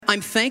I'm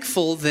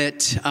thankful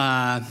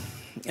that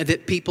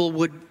people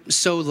would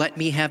so let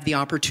me have the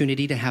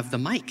opportunity to have the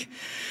mic.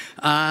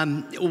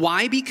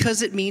 Why?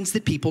 Because it means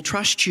that people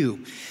trust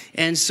you.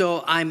 And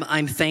so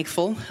I'm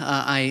thankful.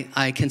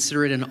 I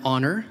consider it an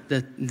honor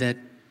that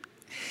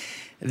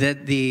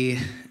the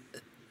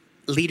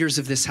leaders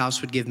of this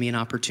house would give me an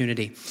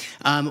opportunity.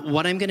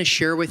 What I'm going to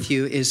share with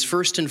you is,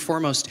 first and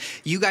foremost,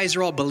 you guys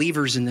are all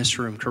believers in this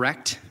room,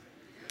 correct?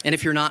 And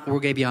if you're not, we'll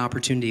give you an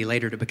opportunity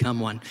later to become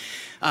one.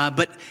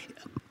 But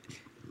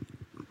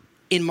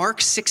in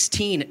Mark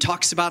 16, it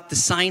talks about the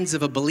signs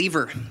of a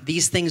believer.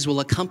 These things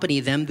will accompany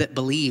them that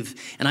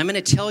believe. And I'm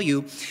going to tell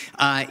you,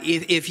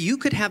 if you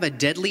could have a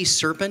deadly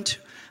serpent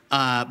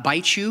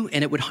bite you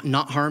and it would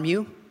not harm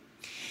you,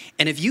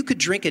 and if you could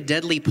drink a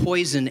deadly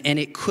poison and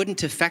it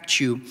couldn't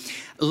affect you,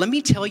 let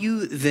me tell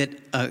you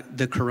that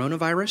the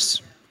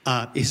coronavirus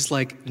is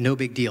like no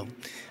big deal.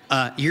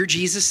 Your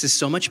Jesus is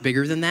so much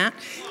bigger than that.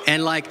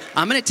 And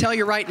I'm going to tell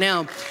you right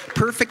now,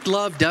 perfect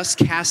love does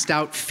cast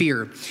out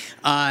fear.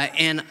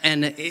 And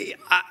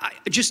I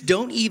just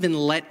don't even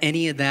let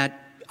any of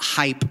that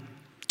hype.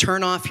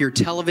 Turn off your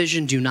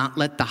television. Do not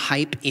let the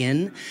hype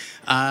in.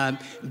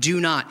 Do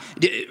not.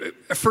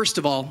 First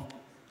of all,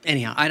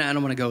 anyhow, I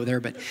don't want to go there,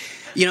 but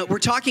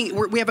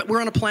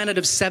we're on a planet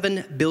of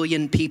 7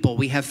 billion people.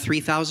 We have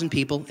 3,000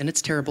 people, and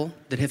it's terrible,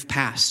 that have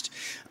passed.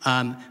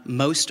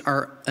 Most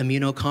are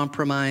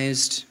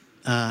immunocompromised,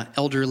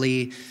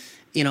 elderly.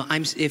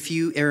 If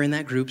you are in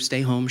that group,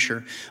 stay home,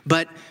 sure.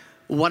 But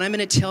what I'm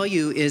going to tell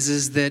you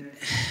is that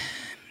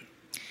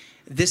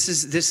this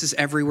is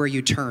everywhere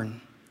you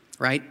turn,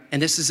 right?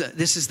 And this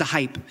is the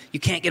hype. You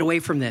can't get away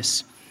from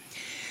this.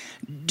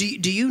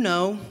 Do you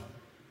know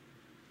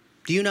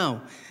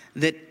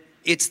that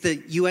it's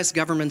the U.S.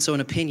 government's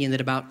own opinion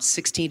that about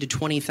 16 to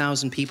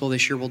 20,000 people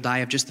this year will die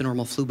of just the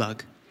normal flu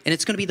bug? And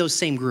it's going to be those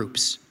same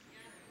groups.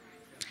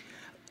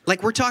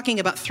 We're talking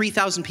about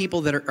 3,000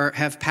 people that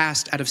have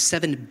passed out of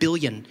 7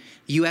 billion.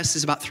 The U.S.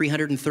 is about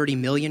 330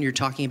 million. You're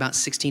talking about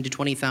 16 to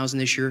 20,000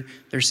 this year,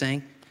 they're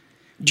saying.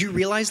 Do you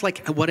realize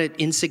what an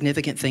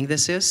insignificant thing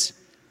this is?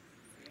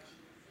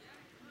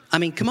 I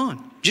mean, come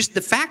on. Just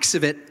the facts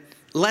of it,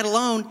 let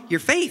alone your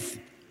faith.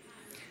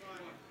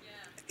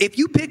 If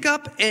you pick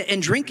up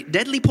and drink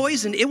deadly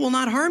poison, it will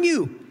not harm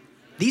you.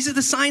 These are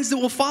the signs that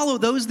will follow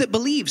those that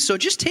believe. So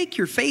just take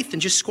your faith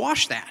and just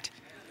squash that.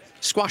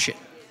 Squash it.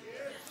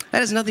 That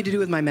has nothing to do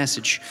with my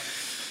message.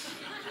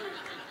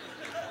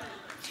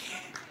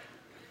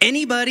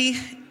 Anybody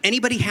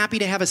happy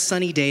to have a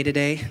sunny day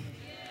today?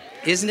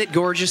 Isn't it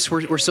gorgeous?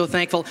 We're so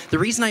thankful. The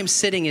reason I'm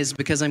sitting is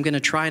because I'm going to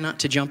try not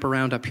to jump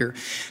around up here,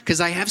 because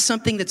I have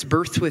something that's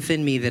birthed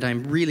within me that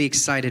I'm really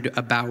excited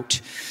about.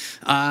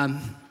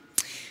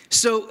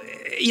 So,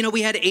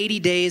 we had 80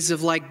 days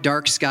of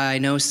dark sky,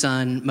 no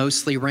sun,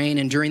 mostly rain.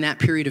 And during that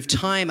period of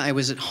time, I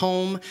was at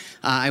home.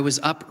 I was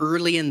up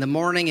early in the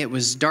morning. It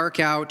was dark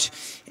out.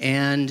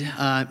 And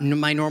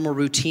my normal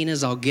routine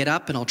is I'll get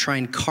up and I'll try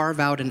and carve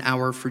out an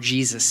hour for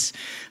Jesus.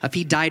 If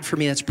he died for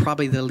me, that's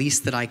probably the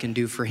least that I can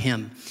do for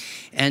him.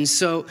 And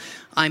so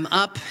I'm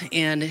up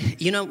and,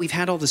 we've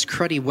had all this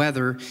cruddy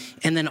weather.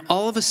 And then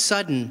all of a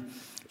sudden,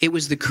 it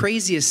was the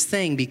craziest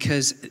thing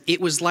because it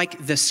was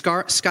like the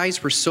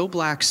skies were so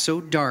black,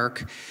 so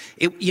dark.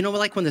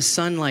 Like when the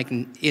sun,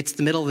 it's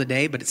the middle of the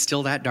day, but it's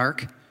still that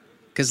dark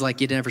because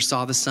you never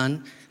saw the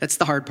sun. That's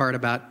the hard part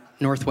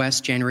about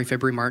Northwest, January,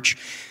 February, March.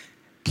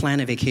 Plan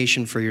a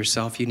vacation for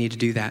yourself. You need to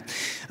do that.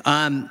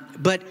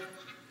 But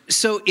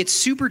so it's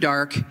super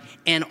dark,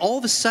 and all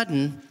of a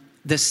sudden,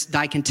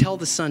 I can tell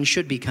the sun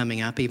should be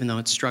coming up, even though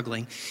it's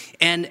struggling.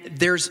 And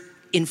there's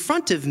in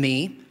front of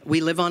me,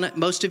 we live on it.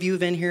 Most of you have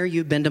been here.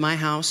 You've been to my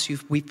house.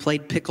 We've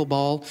played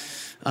pickleball.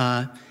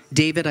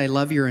 David, I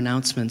love your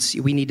announcements.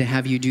 We need to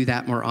have you do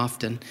that more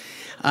often.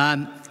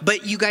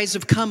 But you guys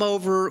have come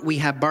over. We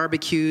have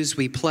barbecues.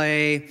 We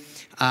play.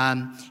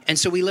 And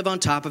so we live on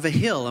top of a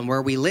hill. And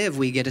where we live,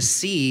 we get to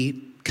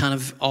see kind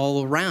of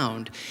all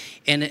around.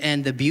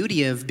 And the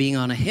beauty of being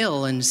on a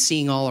hill and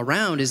seeing all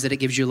around is that it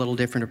gives you a little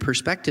different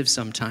perspective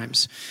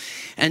sometimes.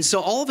 And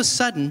so all of a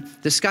sudden,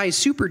 the sky is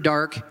super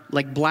dark,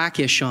 like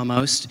blackish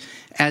almost,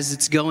 as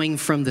it's going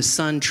from the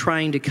sun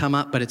trying to come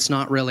up, but it's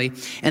not really.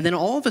 And then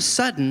all of a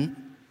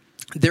sudden,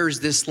 there's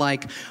this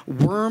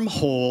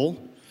wormhole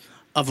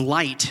of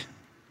light.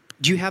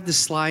 Do you have the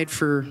slide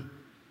for...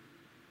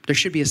 There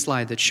should be a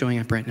slide that's showing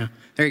up right now.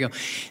 There you go.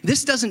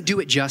 This doesn't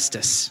do it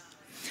justice.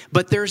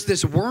 But there's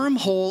this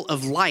wormhole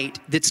of light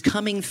that's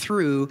coming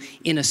through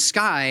in a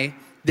sky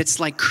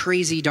that's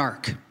crazy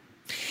dark.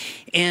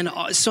 And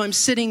so I'm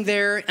sitting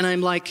there and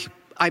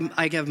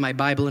I have my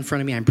Bible in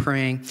front of me. I'm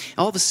praying.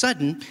 All of a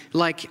sudden,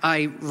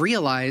 I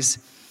realize,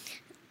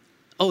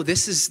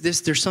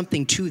 there's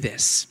something to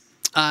this.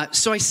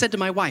 So I said to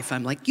my wife,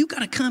 I'm like, you got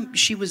to come.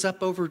 She was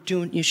up over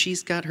doing,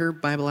 she's got her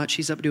Bible out.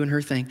 She's up doing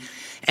her thing.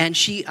 And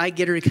I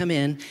get her to come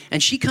in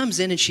and she comes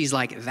in and she's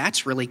like,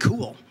 that's really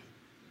cool.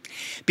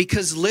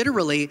 Because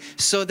literally,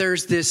 so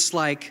there's this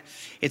like,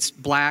 it's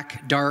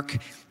black, dark.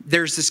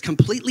 There's this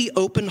completely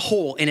open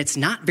hole, and it's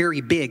not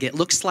very big. It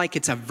looks like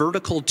it's a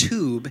vertical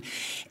tube.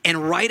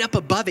 And right up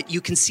above it,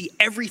 you can see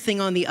everything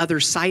on the other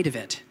side of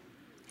it.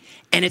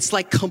 And it's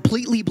like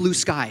completely blue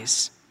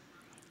skies.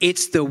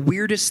 It's the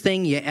weirdest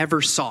thing you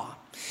ever saw.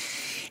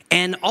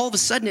 And all of a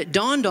sudden, it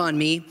dawned on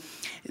me,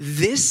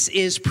 this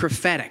is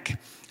prophetic.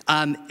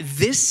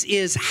 This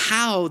is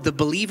how the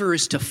believer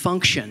is to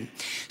function.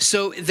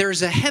 So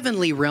there's a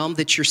heavenly realm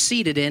that you're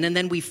seated in, and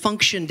then we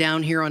function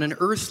down here on an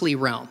earthly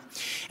realm.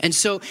 And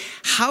so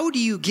how do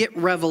you get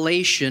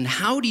revelation?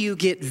 How do you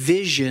get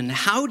vision?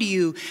 How do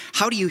you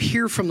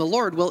hear from the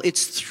Lord? Well,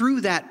 it's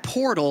through that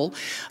portal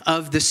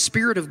of the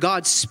Spirit of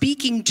God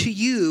speaking to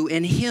you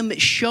and Him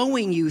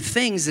showing you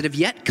things that have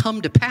yet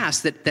come to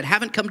pass, that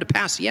haven't come to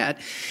pass yet.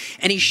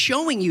 And He's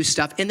showing you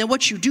stuff. And then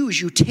what you do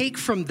is you take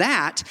from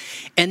that,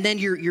 and then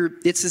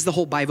this is the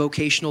whole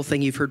bivocational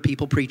thing you've heard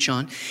people preach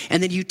on.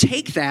 And then you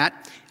take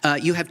that,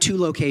 you have two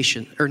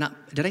locations, or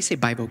not, did I say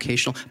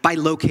bivocational?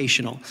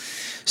 Bilocational.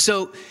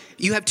 So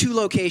you have two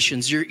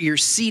locations. You're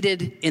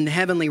seated in the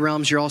heavenly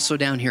realms. You're also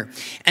down here.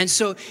 And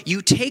so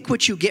you take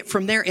what you get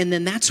from there, and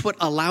then that's what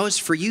allows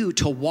for you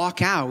to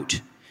walk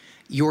out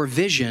your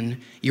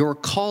vision, your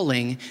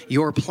calling,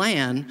 your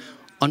plan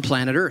on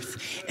planet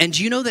Earth. And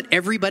do you know that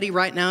everybody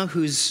right now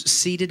who's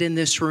seated in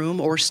this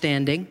room or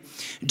standing,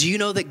 do you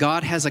know that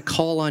God has a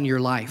call on your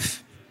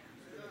life?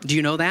 Do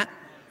you know that?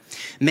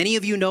 Many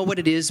of you know what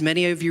it is.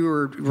 Many of you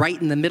are right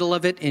in the middle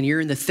of it, and you're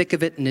in the thick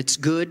of it, and it's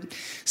good.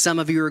 Some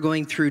of you are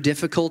going through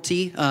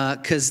difficulty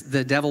because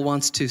the devil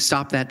wants to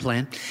stop that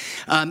plan.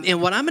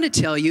 And what I'm going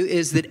to tell you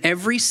is that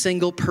every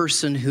single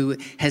person who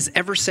has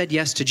ever said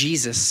yes to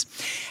Jesus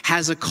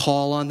has a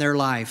call on their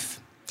life.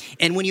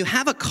 And when you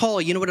have a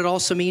call, you know what it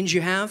also means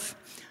you have?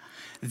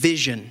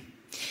 Vision.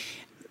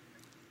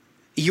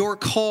 Your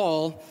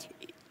call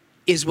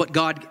is what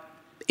God,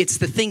 it's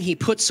the thing He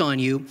puts on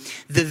you.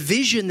 The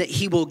vision that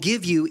He will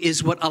give you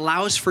is what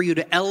allows for you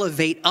to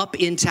elevate up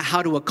into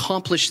how to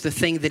accomplish the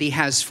thing that He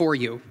has for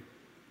you.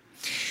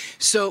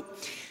 So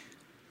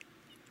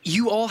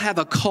you all have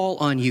a call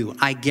on you.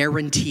 I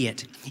guarantee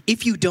it.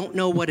 If you don't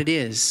know what it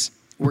is,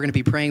 we're going to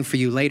be praying for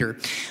you later.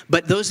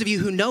 But those of you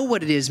who know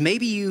what it is,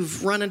 maybe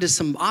you've run into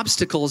some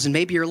obstacles and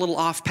maybe you're a little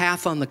off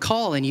path on the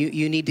call and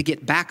you need to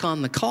get back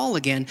on the call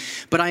again.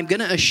 But I'm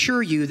going to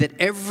assure you that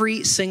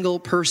every single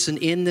person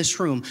in this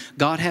room,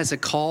 God has a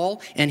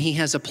call and He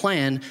has a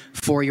plan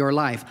for your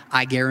life.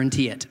 I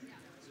guarantee it.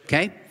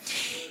 Okay?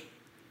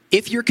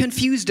 If you're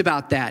confused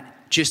about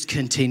that, just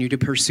continue to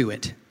pursue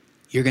it.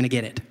 You're going to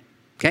get it.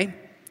 Okay?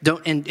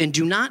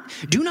 Do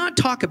not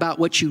talk about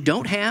what you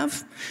don't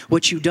have,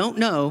 what you don't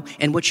know,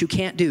 and what you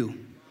can't do.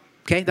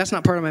 Okay, that's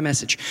not part of my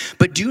message.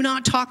 But do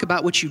not talk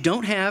about what you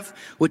don't have,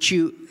 what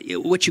you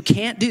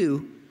can't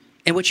do,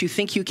 and what you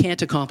think you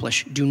can't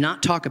accomplish. Do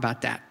not talk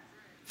about that.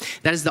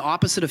 That is the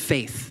opposite of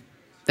faith.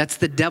 That's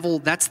the devil.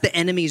 That's the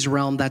enemy's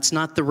realm. That's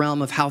not the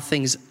realm of how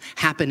things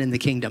happen in the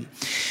kingdom.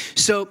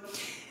 So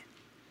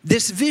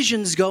this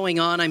vision's going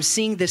on. I'm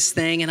seeing this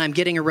thing and I'm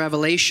getting a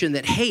revelation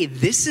that, hey,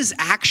 this is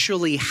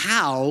actually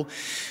how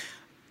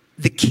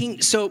the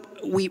king, so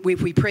we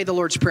pray the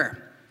Lord's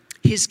Prayer.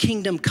 His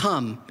kingdom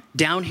come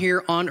down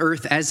here on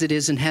earth as it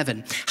is in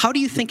heaven. How do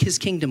you think His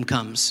kingdom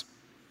comes?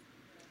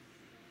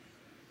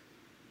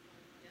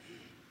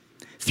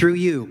 Through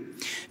you.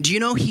 Do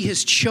you know He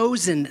has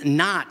chosen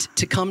not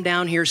to come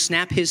down here,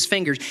 snap His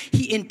fingers?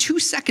 He, in 2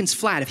 seconds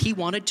flat, if He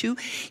wanted to,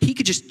 He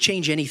could just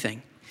change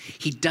anything.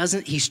 He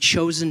doesn't. He's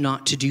chosen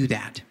not to do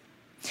that.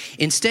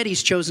 Instead,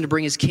 He's chosen to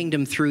bring His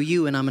kingdom through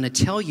you. And I'm going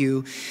to tell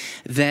you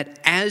that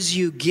as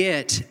you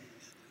get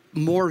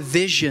more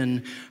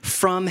vision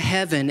from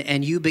heaven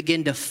and you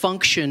begin to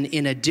function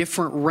in a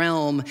different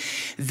realm,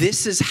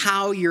 this is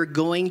how you're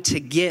going to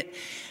get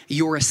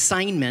your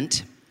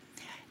assignment.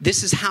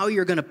 This is how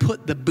you're going to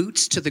put the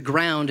boots to the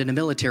ground in a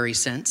military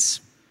sense.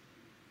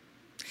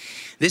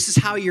 This is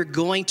how you're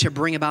going to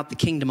bring about the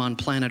kingdom on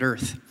planet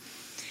Earth.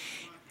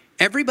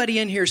 Everybody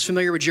in here is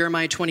familiar with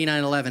Jeremiah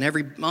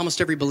 29:11.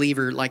 Almost every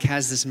believer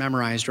has this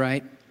memorized,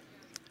 right?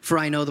 For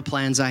I know the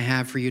plans I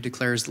have for you,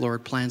 declares the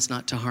Lord, plans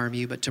not to harm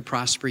you, but to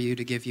prosper you,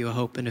 to give you a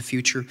hope and a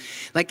future.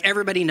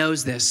 Everybody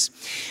knows this.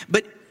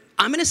 But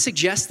I'm going to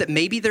suggest that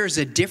maybe there's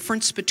a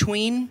difference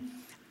between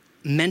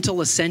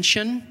mental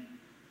ascension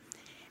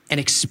and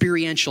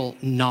experiential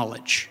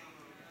knowledge.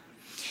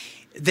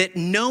 That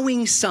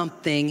knowing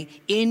something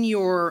in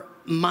your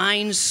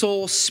mind,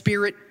 soul,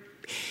 spirit.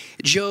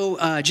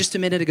 Joe, just a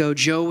minute ago,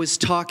 Joe was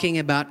talking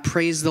about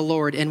praise the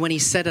Lord. And when he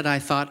said it, I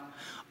thought,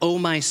 oh,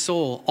 my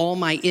soul, all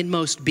my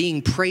inmost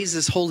being, praise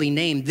His holy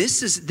name.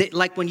 This is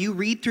like when you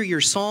read through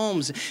your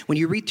Psalms, when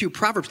you read through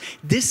Proverbs,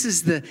 this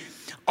is the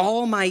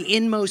all my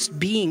inmost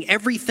being,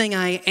 everything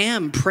I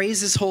am, praise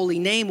His holy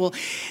name. Well,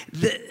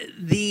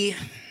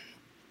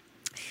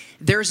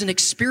 there's an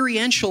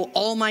experiential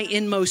all my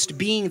inmost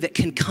being that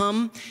can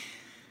come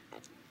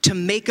to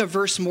make a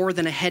verse more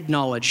than a head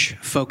knowledge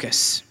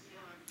focus.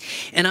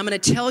 And I'm going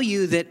to tell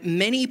you that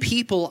many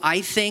people,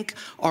 I think,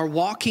 are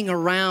walking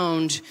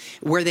around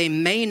where they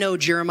may know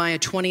Jeremiah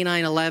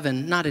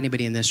 29:11. Not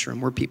anybody in this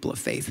room. We're people of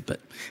faith, but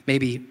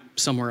maybe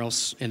somewhere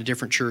else in a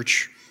different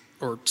church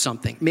or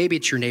something. Maybe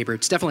it's your neighbor.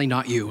 It's definitely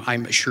not you. I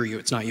assure you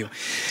it's not you.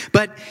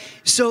 But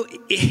so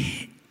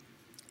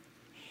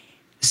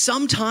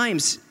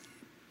sometimes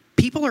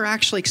people are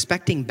actually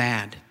expecting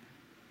bad.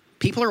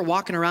 People are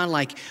walking around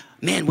like,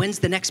 man, when's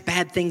the next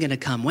bad thing going to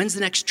come? When's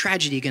the next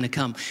tragedy going to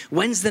come?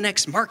 When's the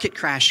next market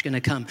crash going to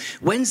come?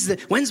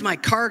 When's my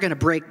car going to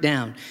break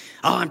down?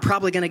 Oh, I'm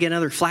probably going to get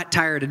another flat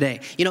tire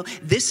today. You know,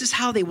 this is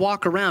how they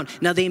walk around.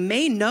 Now, they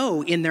may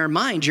know in their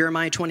mind,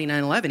 Jeremiah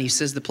 29:11, he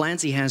says the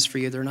plans he has for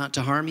you, they're not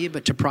to harm you,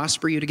 but to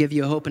prosper you, to give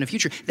you a hope and a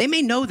future. They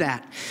may know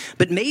that,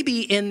 but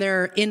maybe in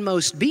their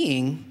inmost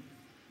being,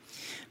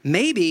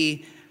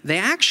 maybe they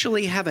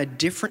actually have a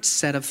different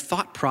set of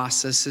thought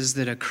processes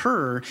that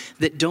occur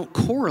that don't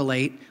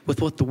correlate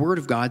with what the Word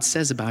of God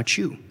says about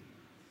you.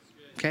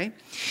 Okay?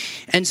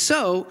 And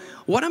so,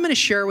 what I'm going to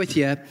share with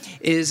you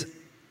is,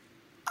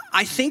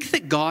 I think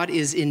that God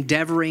is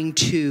endeavoring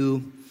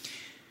to,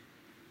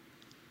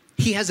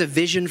 He has a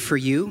vision for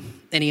you,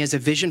 and He has a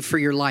vision for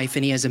your life,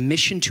 and He has a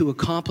mission to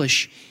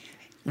accomplish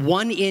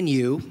one in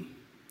you.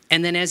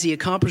 And then as He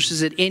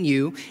accomplishes it in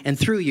you and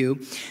through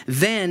you,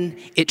 then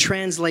it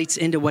translates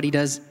into what He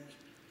does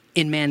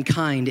in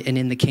mankind and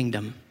in the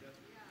kingdom.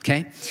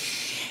 Okay?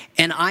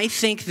 And I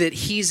think that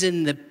He's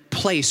in the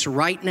place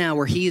right now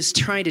where He is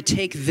trying to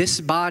take this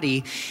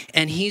body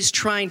and He's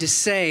trying to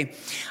say,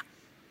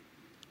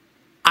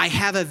 I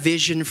have a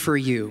vision for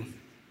you,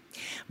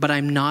 but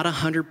I'm not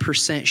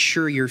 100%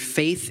 sure your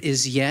faith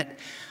is yet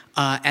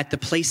at the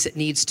place it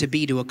needs to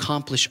be to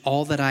accomplish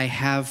all that I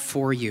have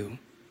for you.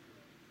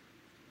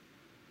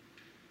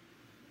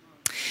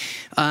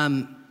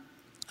 I'm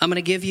going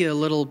to give you a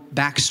little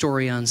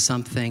backstory on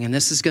something, and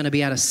this is going to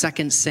be out of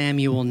 2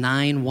 Samuel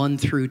 9, 1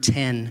 through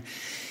 10,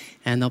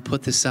 and they'll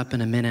put this up in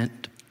a minute.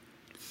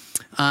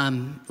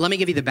 Let me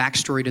give you the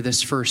backstory to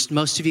this first.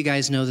 Most of you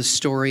guys know the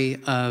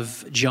story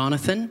of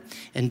Jonathan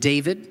and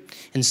David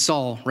and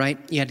Saul, right?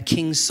 You had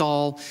King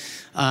Saul.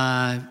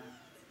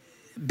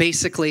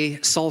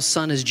 Basically, Saul's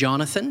son is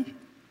Jonathan.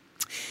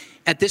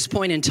 At this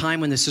point in time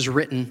when this is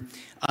written,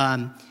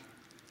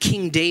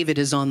 King David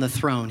is on the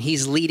throne.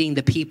 He's leading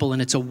the people,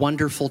 and it's a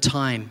wonderful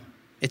time.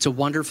 It's a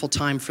wonderful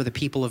time for the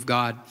people of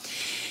God.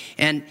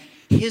 And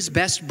his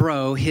best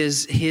bro,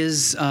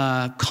 his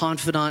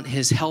confidant,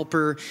 his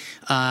helper,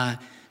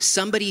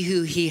 somebody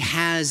who he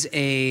has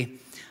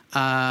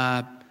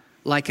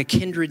like a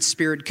kindred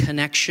spirit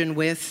connection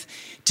with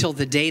till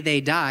the day they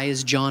die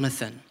is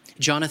Jonathan.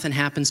 Jonathan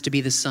happens to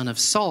be the son of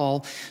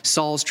Saul.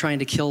 Saul's trying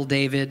to kill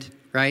David,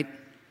 right?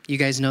 You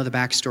guys know the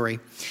backstory.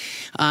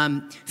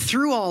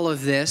 Through all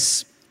of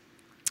this,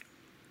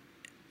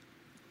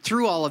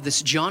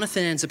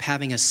 Jonathan ends up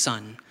having a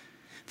son.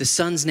 The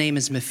son's name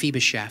is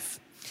Mephibosheth.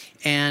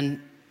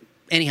 And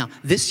anyhow,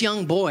 this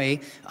young boy,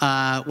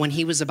 when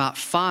he was about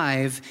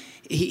 5,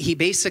 he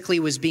basically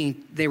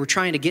they were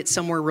trying to get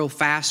somewhere real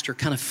fast, or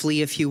kind of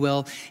flee, if you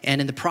will.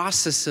 And in the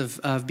process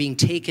of being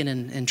taken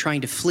and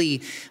trying to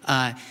flee,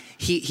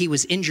 he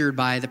was injured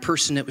by the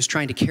person that was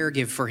trying to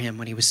caregive for him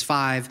when he was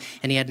 5,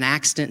 and he had an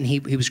accident and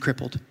he was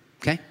crippled,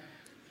 okay?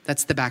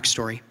 That's the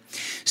backstory.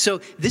 So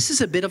this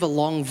is a bit of a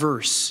long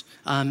verse,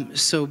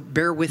 so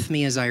bear with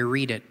me as I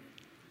read it.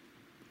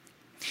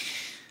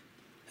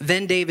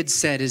 Then David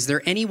said, is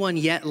there anyone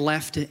yet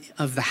left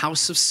of the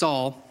house of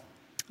Saul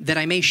that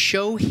I may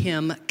show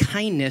him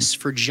kindness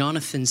for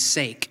Jonathan's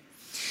sake?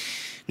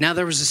 Now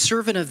there was a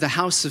servant of the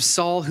house of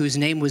Saul whose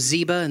name was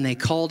Ziba, and they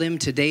called him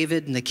to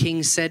David, and the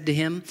king said to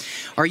him,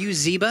 are you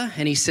Ziba?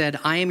 And he said,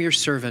 I am your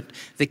servant.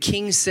 The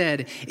king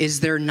said,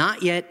 is there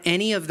not yet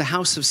any of the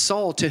house of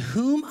Saul to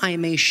whom I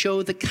may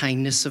show the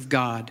kindness of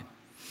God?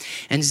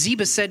 And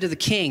Ziba said to the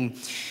king,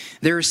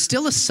 there is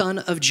still a son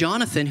of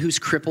Jonathan who's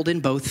crippled in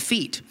both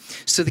feet.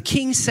 So the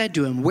king said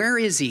to him, where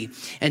is he?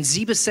 And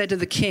Ziba said to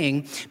the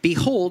king,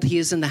 behold, he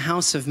is in the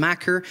house of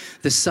Machir,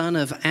 the son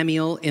of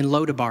Ammiel in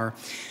Lodabar.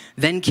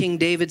 Then King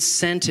David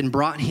sent and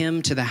brought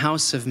him to the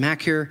house of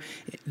Machir,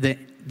 the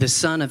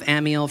son of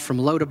Ammiel from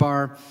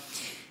Lodabar.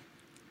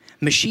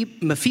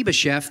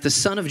 Mephibosheth, the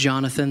son of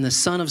Jonathan, the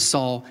son of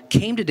Saul,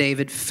 came to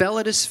David, fell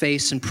at his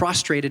face, and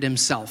prostrated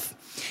himself.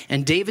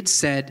 And David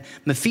said,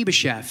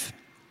 Mephibosheth.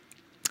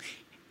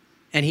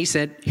 And he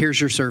said, here's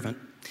your servant.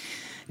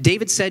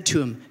 David said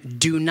to him,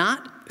 do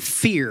not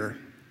fear,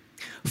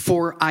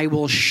 for I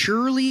will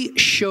surely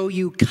show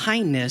you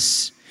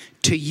kindness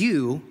to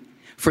you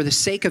for the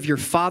sake of your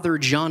father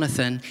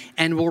Jonathan,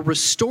 and will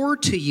restore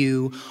to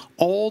you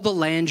all the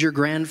land your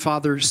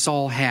grandfather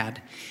Saul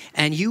had,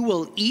 and you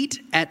will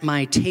eat at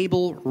my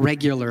table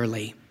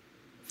regularly.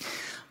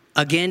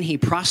 Again, he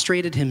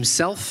prostrated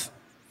himself.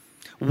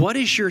 What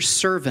is your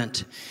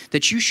servant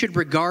that you should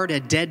regard a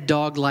dead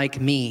dog like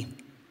me?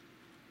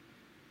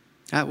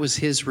 That was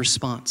his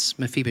response,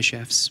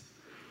 Mephibosheth's.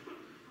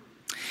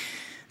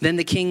 Then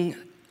the king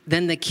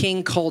Then the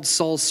king called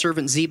Saul's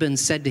servant Ziba and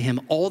said to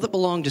him, all that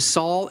belonged to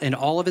Saul and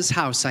all of his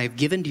house I have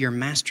given to your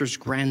master's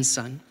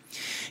grandson.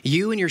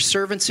 You and your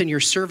servants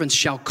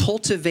shall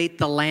cultivate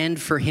the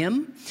land for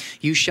him.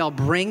 You shall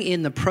bring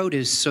in the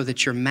produce so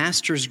that your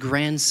master's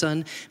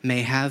grandson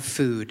may have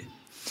food.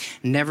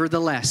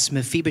 Nevertheless,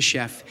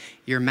 Mephibosheth,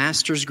 your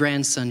master's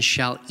grandson,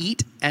 shall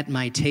eat at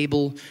my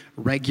table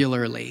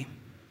regularly.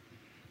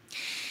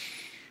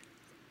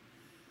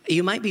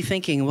 You might be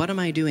thinking, what am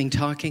I doing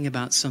talking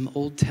about some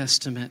Old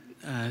Testament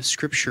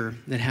scripture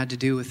that had to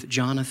do with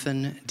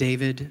Jonathan,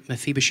 David,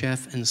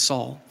 Mephibosheth, and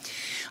Saul?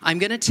 I'm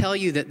going to tell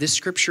you that this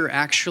scripture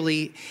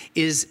actually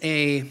is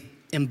a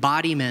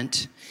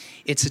embodiment,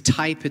 it's a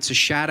type, it's a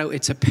shadow,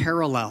 it's a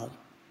parallel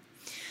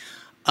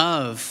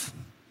of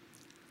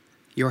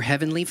your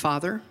heavenly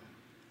Father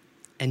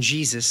and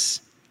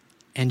Jesus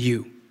and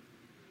you.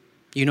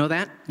 You know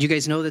that? You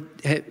guys know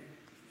that?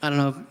 I don't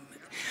know.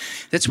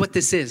 That's what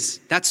this is.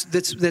 That's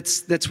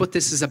what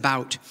this is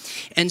about.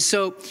 And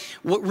so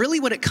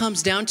what it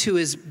comes down to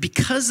is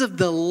because of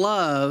the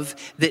love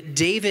that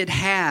David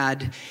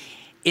had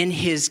in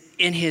his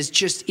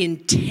just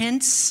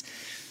intense,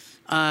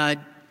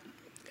 I'm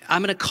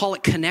going to call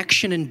it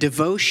connection and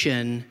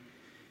devotion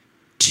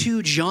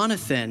to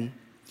Jonathan,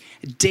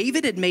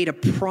 David had made a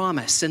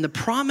promise. And the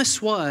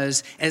promise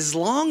was, as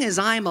long as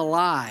I'm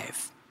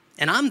alive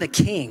and I'm the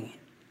king,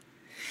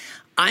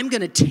 I'm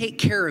going to take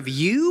care of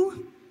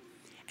you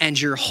and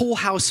your whole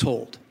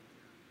household.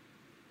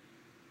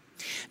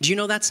 Do you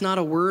know that's not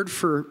a word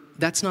for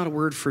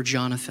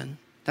Jonathan?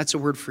 That's a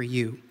word for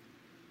you.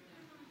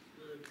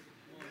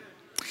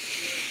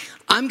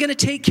 I'm going to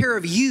take care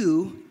of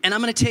you, and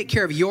I'm going to take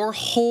care of your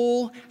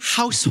whole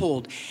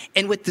household.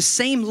 And with the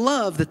same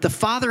love that the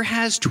Father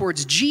has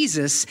towards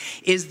Jesus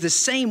is the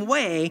same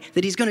way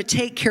that he's going to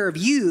take care of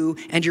you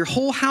and your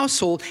whole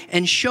household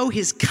and show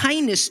his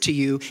kindness to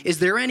you. Is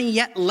there any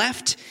yet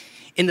left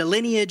in the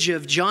lineage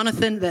of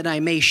Jonathan that I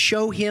may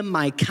show him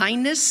my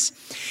kindness?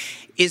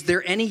 Is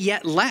there any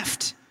yet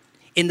left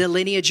in the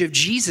lineage of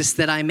Jesus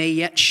that I may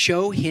yet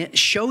show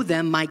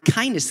them my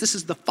kindness? This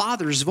is the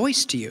Father's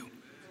voice to you.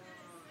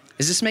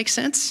 Does this make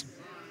sense?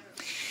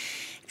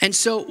 And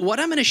so what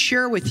I'm going to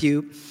share with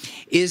you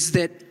is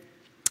that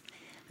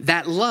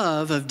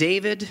love of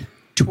David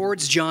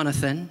towards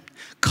Jonathan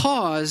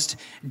caused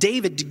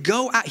David to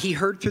go out. He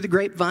heard through the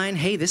grapevine,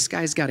 hey, this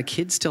guy's got a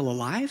kid still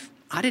alive.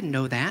 I didn't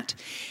know that.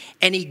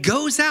 And he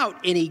goes out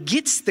and he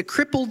gets the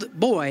crippled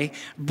boy,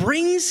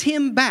 brings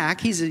him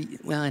back. He's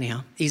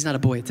not a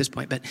boy at this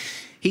point, but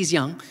he's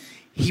young.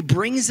 He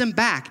brings him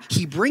back.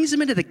 He brings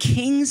him into the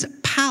king's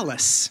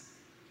palace.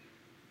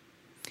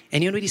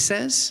 And you know what he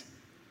says?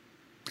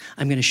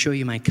 I'm going to show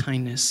you my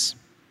kindness.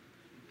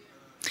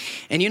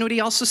 And you know what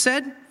he also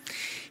said?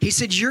 He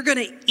said, you're going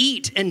to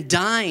eat and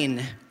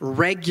dine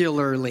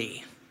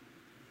regularly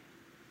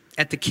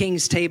at the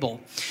king's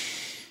table.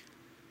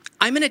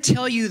 I'm going to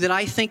tell you that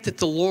I think that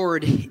the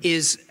Lord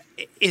is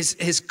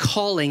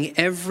calling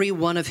every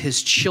one of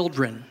his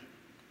children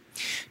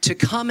to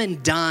come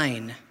and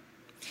dine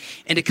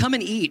and to come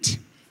and eat.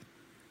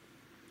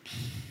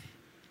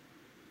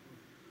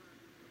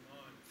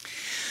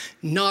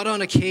 Not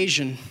on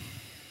occasion,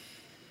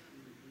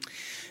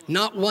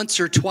 not once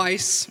or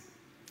twice,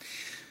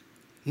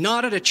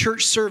 not at a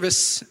church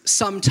service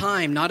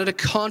sometime, not at a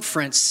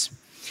conference.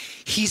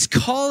 He's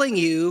calling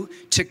you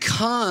to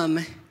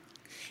come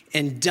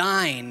and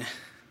dine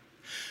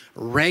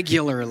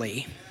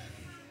regularly,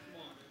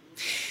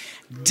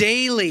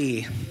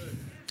 daily,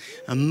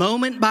 a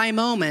moment by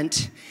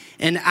moment,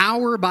 an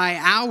hour by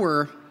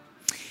hour.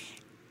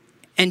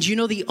 And you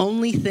know the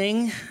only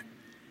thing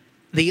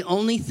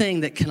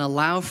that can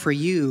allow for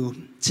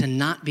you to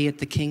not be at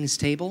the king's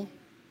table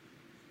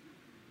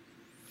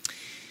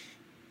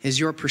is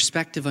your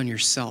perspective on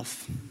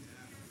yourself.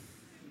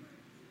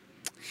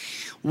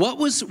 What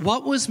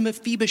was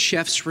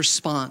Mephibosheth's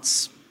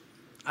response?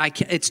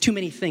 It's too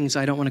many things.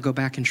 I don't want to go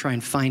back and try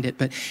and find it.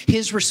 But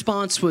his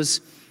response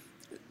was,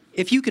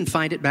 if you can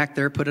find it back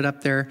there, put it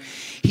up there.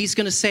 He's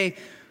going to say,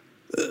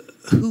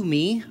 who,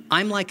 me?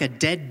 I'm like a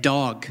dead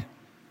dog.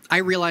 I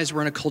realize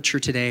we're in a culture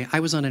today. I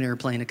was on an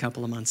airplane a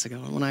couple of months ago.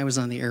 And when I was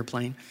on the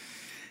airplane,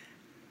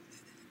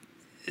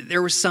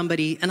 there was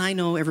somebody, and I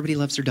know everybody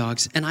loves their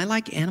dogs, and I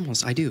like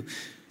animals. I do.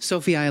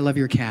 Sophia, I love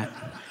your cat.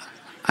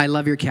 I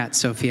love your cat,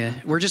 Sophia.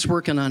 We're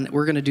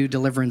going to do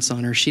deliverance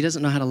on her. She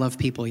doesn't know how to love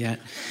people yet.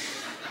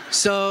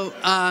 So,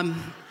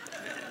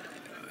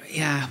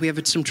 yeah, we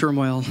have some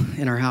turmoil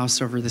in our house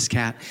over this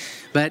cat.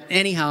 But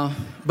anyhow,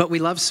 we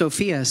love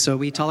Sophia, so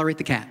we tolerate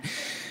the cat.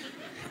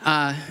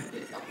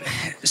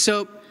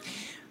 So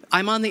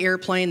I'm on the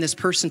airplane. This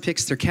person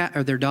picks their cat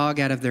or their dog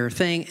out of their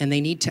thing, and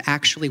they need to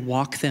actually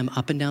walk them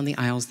up and down the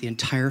aisles the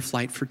entire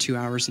flight for 2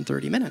 hours and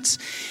 30 minutes.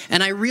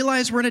 And I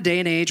realize we're in a day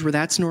and age where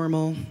that's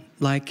normal.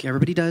 Like,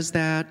 everybody does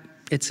that.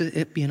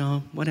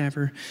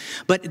 Whatever.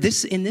 But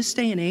in this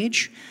day and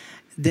age,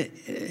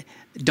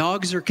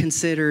 dogs are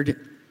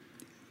considered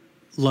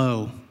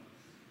low.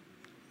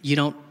 You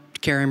don't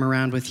carry them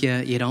around with you.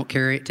 You don't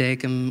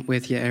take them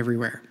with you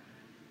everywhere.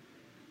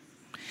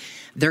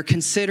 they're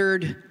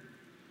considered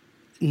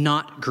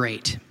not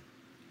great.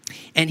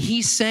 And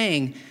he's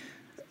saying,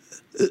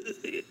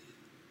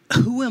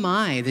 who am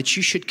I that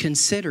you should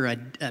consider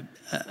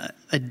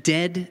a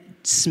dead,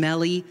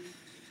 smelly,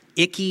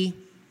 icky,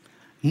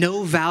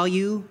 no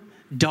value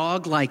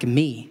dog like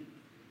me?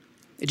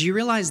 Do you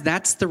realize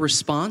that's the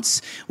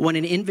response when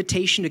an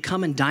invitation to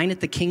come and dine at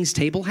the king's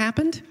table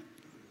happened?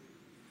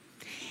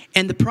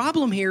 And the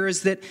problem here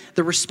is that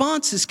the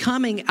response is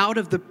coming out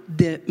of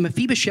the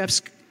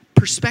Mephibosheth's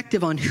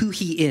perspective on who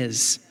he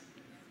is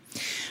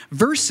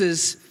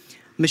versus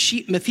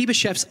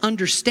Mephibosheth's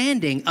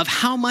understanding of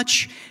how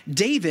much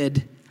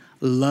David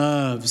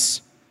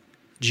loves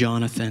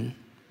Jonathan.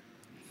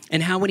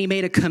 And how when he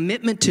made a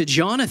commitment to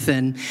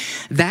Jonathan,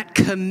 that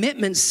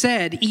commitment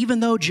said, even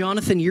though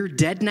Jonathan, you're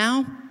dead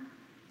now,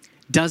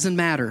 doesn't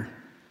matter.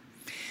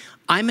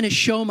 I'm going to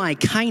show my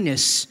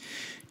kindness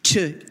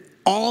to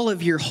all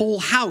of your whole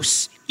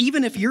house.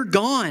 Even if you're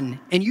gone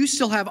and you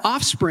still have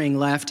offspring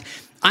left,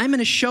 I'm going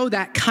to show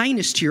that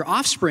kindness to your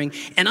offspring,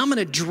 and I'm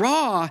going to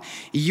draw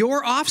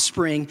your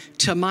offspring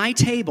to my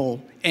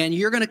table, and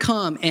you're going to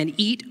come and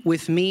eat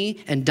with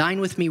me and dine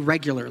with me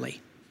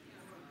regularly.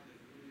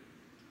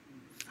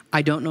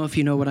 I don't know if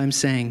you know what I'm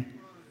saying.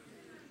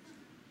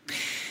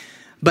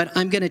 But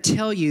I'm going to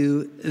tell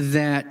you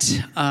that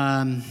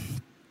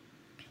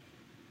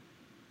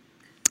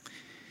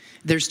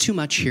there's too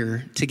much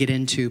here to get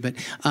into. But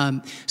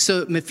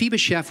so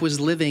Mephibosheth was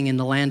living in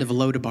the land of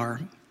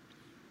Lodabar.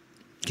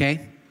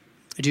 Okay?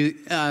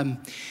 And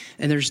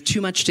there's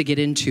too much to get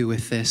into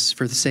with this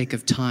for the sake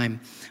of time.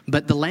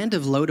 But the land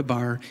of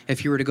Lodabar,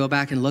 if you were to go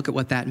back and look at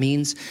what that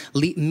means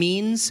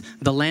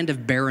the land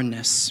of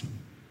barrenness.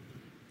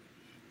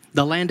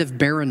 The land of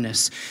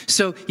barrenness.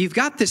 So you've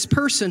got this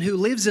person who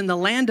lives in the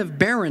land of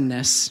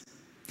barrenness.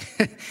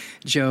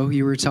 Joe,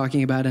 you were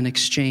talking about an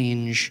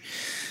exchange.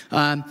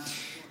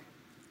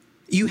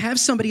 You have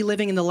somebody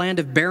living in the land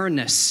of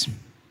barrenness,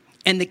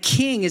 and the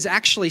king has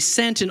actually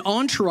sent an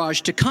entourage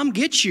to come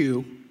get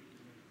you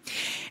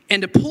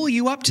and to pull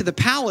you up to the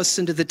palace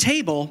and to the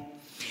table.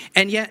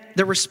 And yet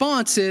the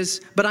response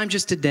is, but I'm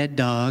just a dead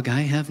dog.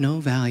 I have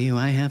no value.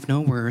 I have no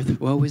worth.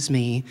 Woe is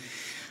me.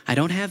 I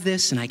don't have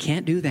this and I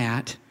can't do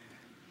that.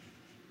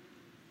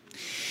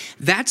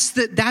 That's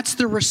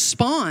the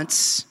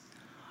response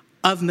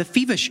of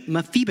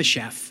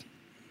Mephibosheth.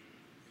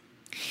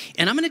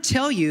 And I'm going to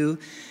tell you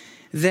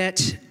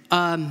that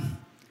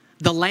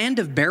the land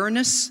of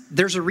barrenness,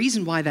 there's a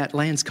reason why that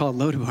land's called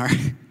Lodabar.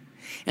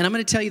 And I'm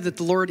going to tell you that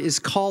the Lord is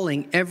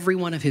calling every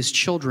one of his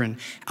children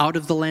out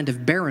of the land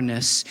of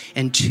barrenness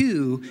and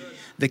to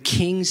the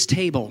king's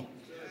table.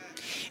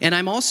 And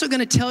I'm also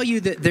going to tell you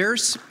that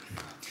there's,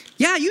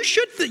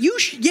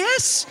 yes.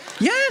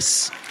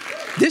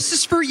 This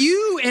is for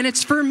you and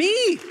it's for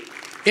me.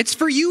 It's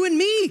for you and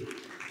me.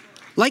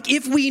 Like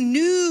if we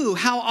knew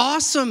how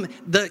awesome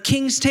the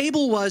king's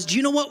table was, do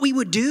you know what we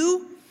would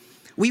do?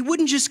 We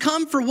wouldn't just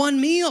come for one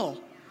meal.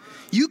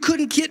 You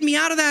couldn't get me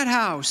out of that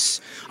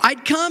house.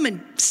 I'd come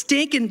and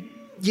stink and,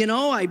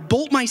 I'd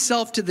bolt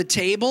myself to the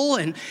table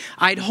and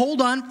I'd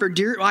hold on for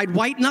dear, I'd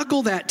white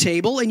knuckle that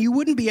table and you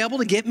wouldn't be able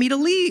to get me to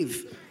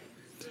leave.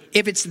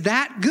 If it's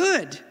that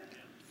good.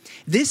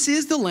 This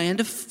is the land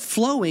of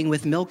flowing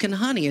with milk and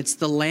honey. It's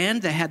the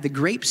land that had the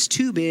grapes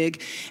too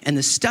big and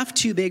the stuff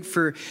too big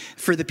for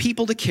the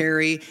people to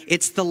carry.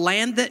 It's the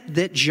land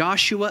that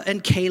Joshua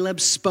and Caleb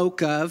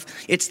spoke of.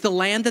 It's the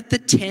land that the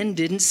 10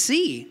 didn't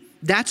see.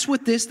 That's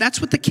what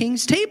the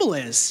king's table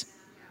is.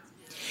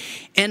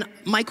 And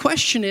my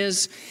question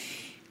is,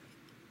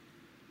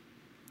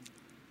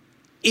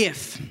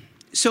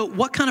 so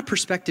what kind of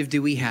perspective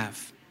do we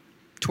have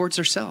towards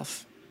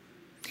ourselves?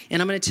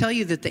 And I'm going to tell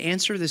you that the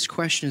answer to this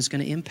question is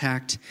going to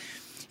impact,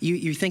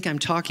 you think I'm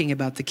talking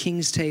about the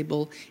king's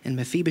table and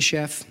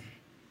Mephibosheth.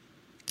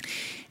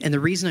 And the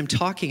reason I'm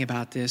talking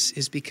about this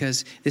is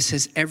because this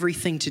has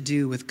everything to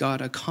do with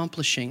God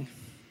accomplishing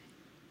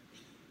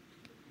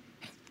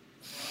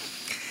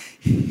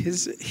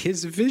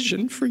his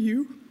vision for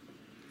you.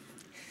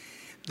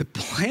 The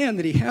plan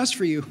that he has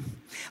for you.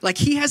 Like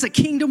he has a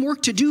kingdom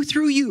work to do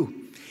through you.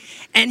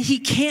 And he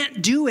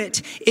can't do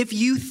it if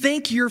you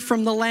think you're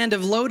from the land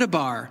of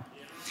Lodabar.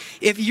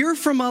 If you're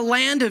from a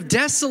land of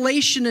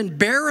desolation and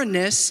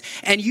barrenness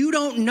and you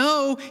don't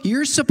know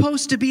you're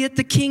supposed to be at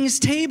the king's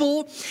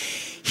table,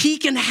 he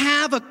can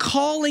have a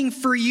calling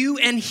for you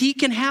and he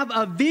can have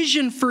a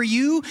vision for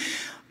you,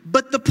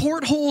 but the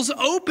porthole's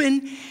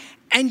open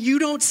and you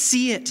don't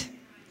see it.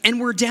 And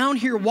we're down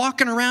here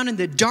walking around in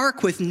the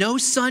dark with no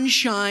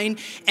sunshine,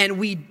 and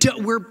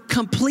we're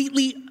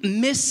completely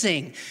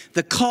missing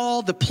the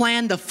call, the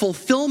plan, the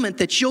fulfillment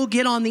that you'll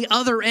get on the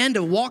other end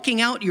of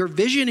walking out your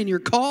vision and your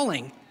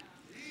calling.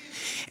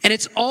 And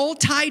it's all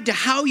tied to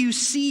how you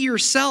see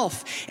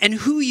yourself and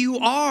who you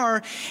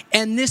are,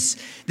 and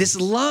this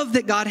love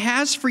that God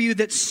has for you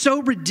that's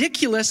so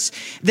ridiculous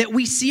that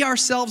we see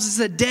ourselves as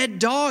a dead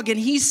dog. And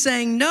he's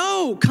saying,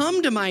 no,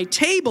 come to my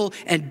table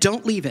and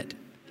don't leave it.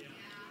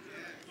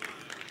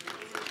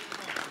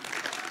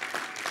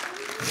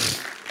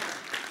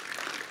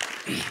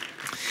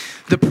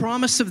 The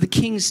promise of the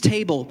king's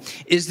table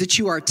is that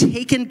you are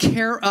taken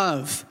care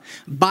of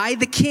by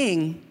the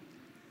king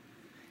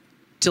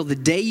till the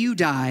day you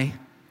die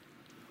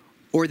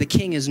or the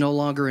king is no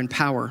longer in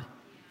power.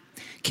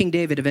 King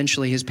David,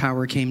 eventually his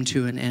power came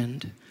to an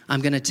end. I'm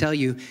going to tell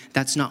you,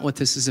 that's not what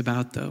this is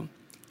about, though.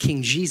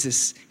 King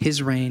Jesus,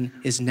 his reign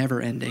is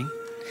never ending.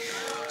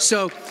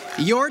 So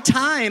your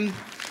time,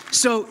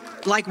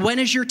 when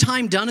is your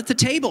time done at the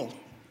table?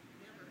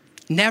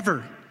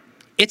 Never.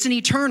 It's an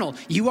eternal.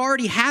 You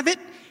already have it.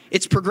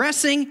 It's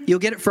progressing. You'll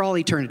get it for all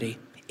eternity.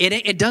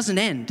 It doesn't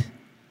end.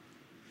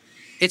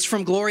 It's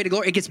from glory to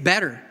glory. It gets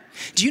better.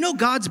 Do you know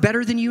God's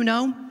better than you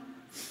know?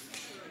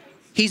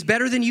 He's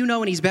better than you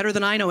know, and he's better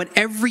than I know. And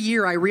every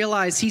year I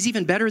realize he's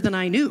even better than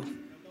I knew.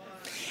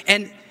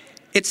 And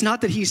it's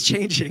not that he's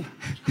changing.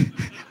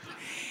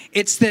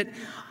 It's that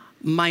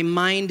my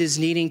mind is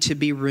needing to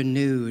be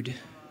renewed.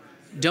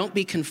 Don't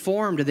be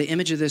conformed to the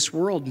image of this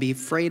world and be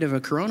afraid of a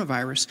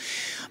coronavirus,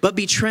 but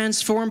be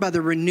transformed by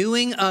the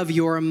renewing of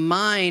your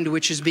mind,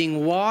 which is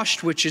being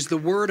washed, which is the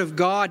word of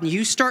God. And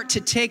you start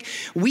to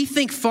we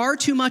think far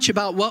too much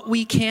about what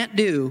we can't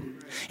do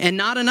and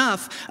not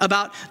enough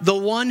about the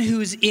one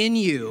who's in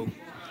you.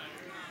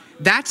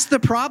 That's the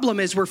problem,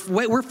 is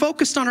we're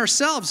focused on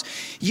ourselves.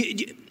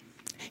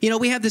 You know,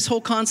 we have this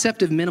whole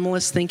concept of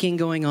minimalist thinking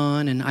going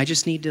on, and I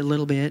just need a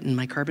little bit, and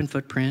my carbon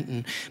footprint,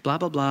 and blah,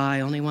 blah, blah.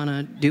 I only want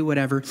to do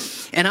whatever.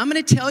 And I'm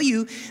going to tell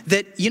you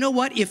that, you know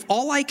what? If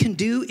all I can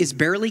do is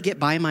barely get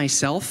by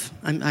myself,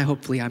 I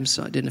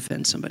didn't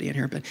offend somebody in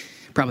here, but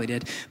probably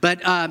did. But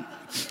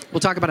we'll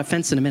talk about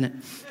offense in a minute.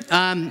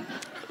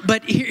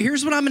 But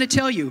here's what I'm going to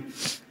tell you.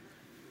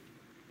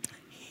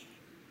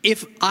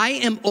 If I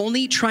am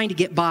only trying to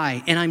get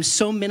by, and I'm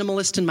so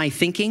minimalist in my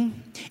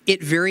thinking,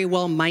 it very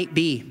well might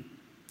be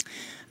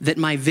that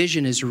my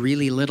vision is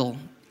really little.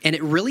 And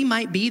it really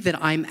might be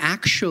that I'm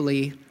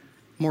actually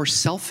more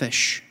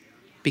selfish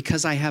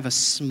because I have a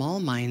small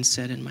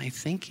mindset in my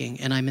thinking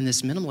and I'm in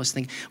this minimalist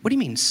thing. What do you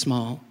mean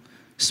small?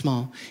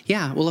 Small.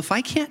 Yeah, well, if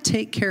I can't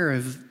take care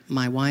of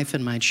my wife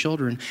and my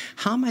children,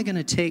 how am I going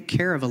to take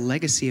care of a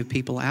legacy of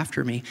people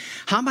after me?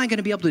 How am I going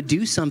to be able to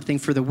do something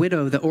for the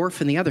widow, the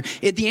orphan, the other?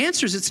 The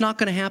answer is it's not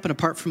going to happen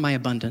apart from my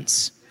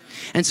abundance.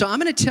 And so I'm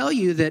going to tell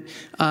you that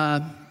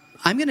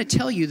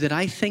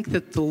I think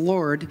that the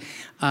Lord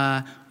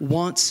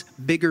wants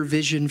bigger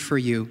vision for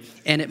you.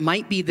 And it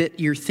might be that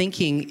your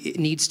thinking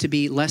needs to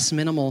be less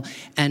minimal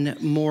and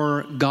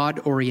more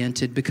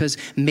God-oriented, because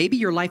maybe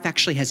your life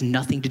actually has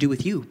nothing to do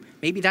with you.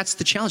 Maybe that's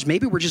the challenge.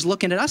 Maybe we're just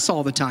looking at us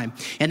all the time.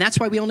 And that's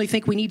why we only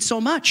think we need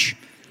so much.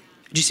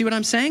 Do you see what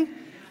I'm saying?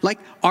 Like,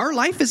 our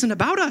life isn't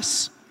about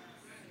us.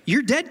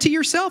 You're dead to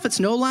yourself. It's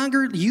no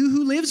longer you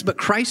who lives, but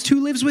Christ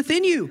who lives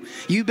within you.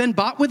 You've been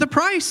bought with a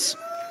price.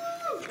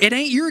 It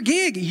ain't your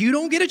gig. You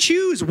don't get to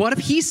choose. What if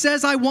he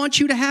says, I want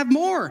you to have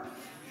more?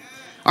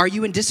 Are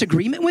you in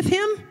disagreement with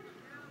him?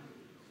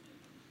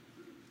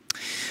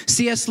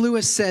 C.S.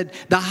 Lewis said,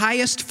 the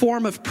highest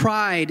form of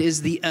pride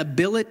is the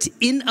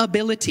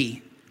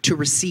inability to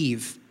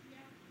receive.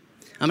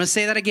 I'm going to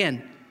say that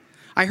again.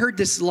 I heard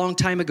this a long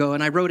time ago,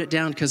 and I wrote it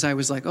down because I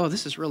was like, oh,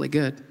 this is really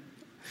good.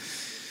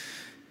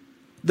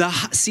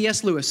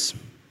 C.S. Lewis.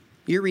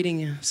 You're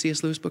reading a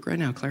C.S. Lewis book right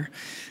now, Claire.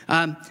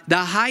 The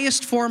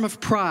highest form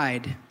of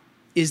pride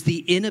is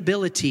the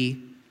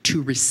inability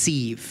to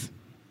receive.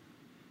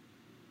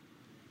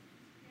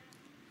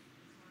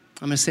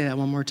 I'm going to say that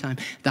one more time.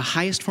 The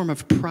highest form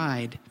of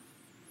pride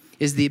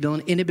is the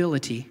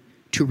inability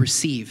to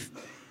receive.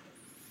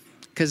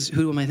 Because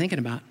who am I thinking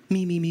about?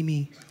 Me.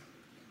 Me.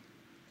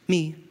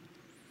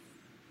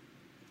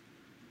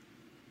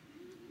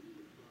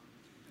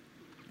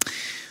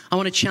 I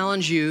want to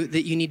challenge you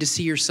that you need to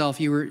see yourself.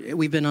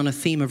 We've been on a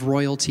theme of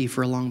royalty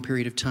for a long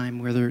period of time,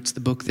 whether it's the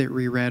book that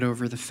we read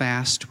over the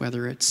fast,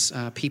 whether it's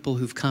people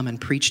who've come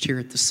and preached here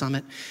at the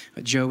summit.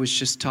 What Joe was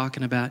just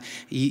talking about.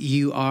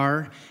 You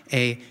are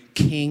a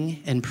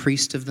king and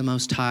priest of the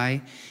Most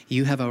High.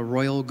 You have a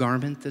royal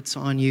garment that's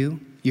on you.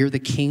 You're the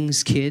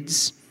king's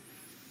kids.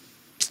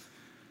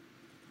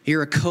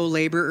 You're a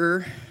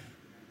co-laborer.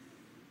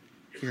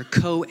 You're a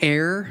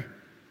co-heir.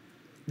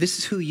 This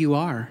is who you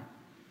are.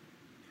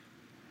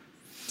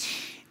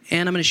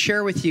 And I'm going to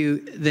share with you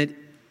that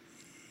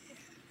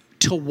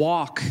to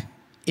walk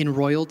in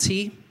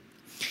royalty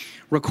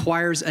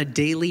requires a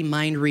daily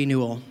mind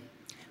renewal,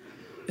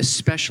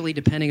 especially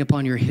depending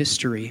upon your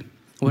history.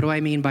 What do I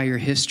mean by your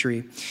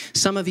history?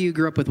 Some of you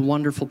grew up with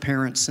wonderful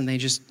parents and they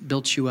just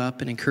built you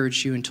up and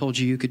encouraged you and told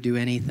you you could do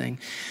anything.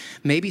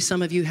 Maybe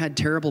some of you had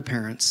terrible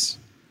parents.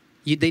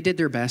 They did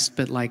their best,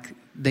 but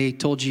they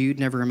told you you'd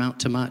never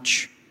amount to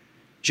much.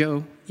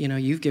 Joe,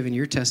 you've given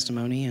your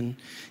testimony, and,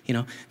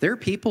 there are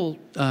people,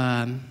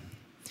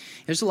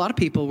 there's a lot of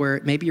people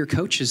where maybe your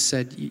coaches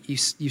said, you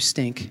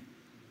stink.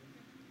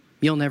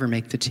 You'll never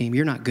make the team.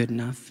 You're not good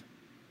enough.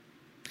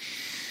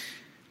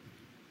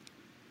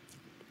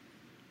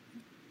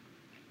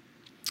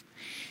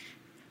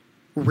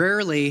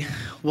 Rarely,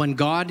 when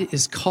God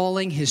is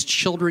calling his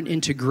children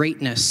into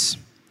greatness,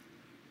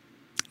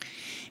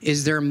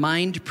 Is their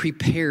mind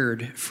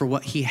prepared for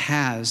what he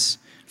has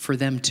for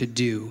them to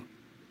do?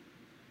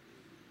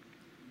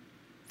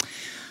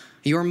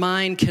 Your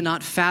mind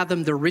cannot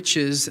fathom the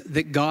riches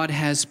that God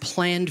has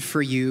planned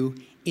for you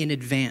in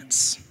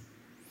advance.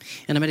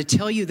 And I'm going to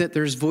tell you that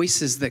there's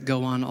voices that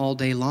go on all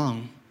day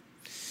long.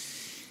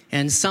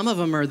 And some of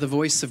them are the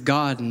voice of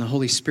God and the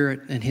Holy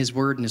Spirit and his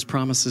word and his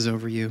promises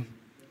over you.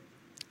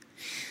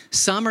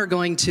 Some are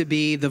going to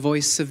be the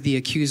voice of the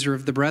accuser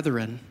of the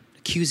brethren,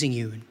 accusing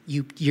you.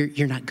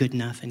 You're not good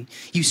enough, and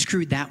you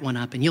screwed that one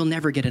up, and you'll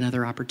never get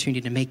another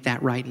opportunity to make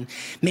that right. And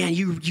man,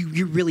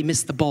 you really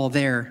missed the ball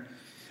there.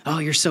 Oh,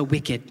 you're so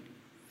wicked.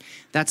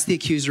 That's the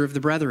accuser of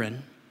the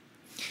brethren.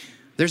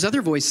 There's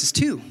other voices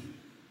too.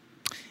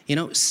 You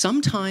know,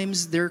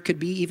 sometimes there could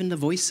be even the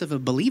voice of a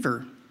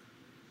believer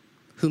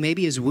who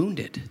maybe is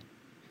wounded,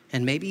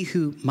 and maybe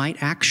who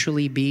might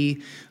actually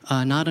be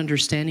not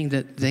understanding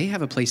that they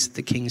have a place at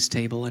the king's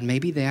table, and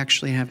maybe they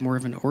actually have more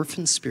of an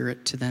orphan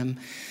spirit to them,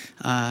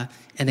 and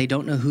they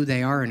don't know who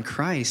they are in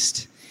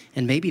Christ.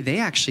 And maybe they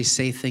actually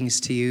say things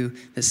to you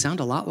that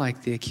sound a lot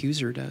like the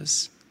accuser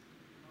does.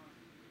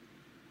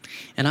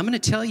 And I'm going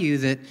to tell you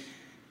that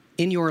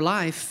in your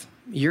life,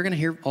 you're going to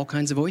hear all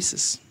kinds of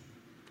voices,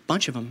 a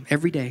bunch of them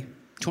every day,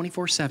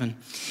 24/7.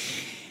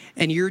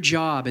 And your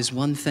job is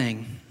one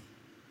thing.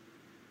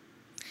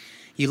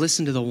 You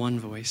listen to the one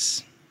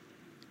voice,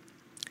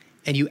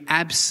 and you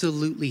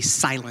absolutely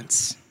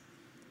silence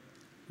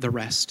the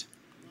rest.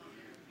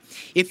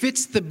 If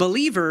it's the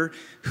believer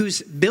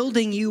who's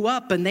building you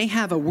up and they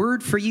have a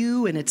word for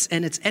you and it's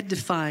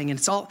edifying and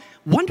it's all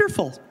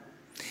wonderful.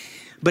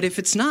 But if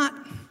it's not,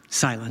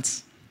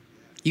 silence.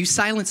 You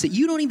silence it.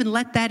 You don't even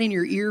let that in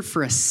your ear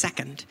for a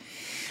second.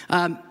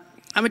 I'm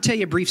going to tell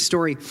you a brief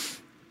story.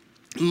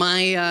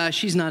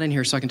 She's not in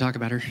here, so I can talk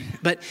about her.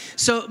 But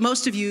so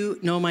most of you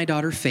know my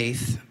daughter,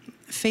 Faith.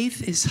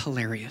 Faith is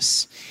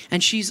hilarious.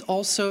 And she's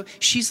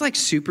like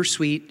super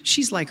sweet.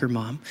 She's like her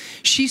mom.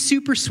 She's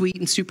super sweet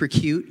and super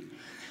cute.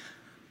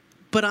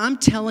 But I'm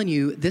telling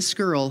you, this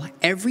girl,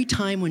 every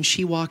time when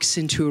she walks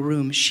into a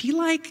room, she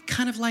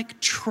kind of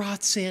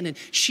trots in, and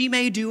she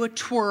may do a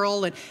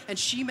twirl, and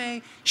she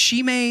has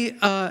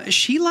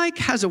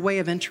a way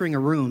of entering a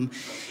room.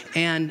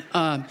 And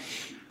I'm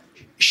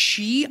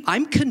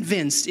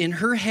convinced in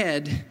her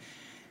head,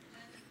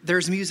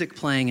 there's music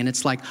playing, and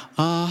it's like,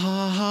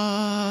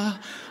 I'm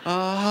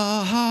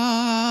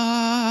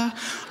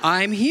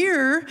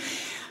here.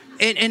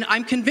 And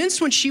I'm convinced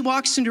when she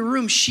walks into a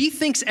room, she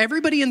thinks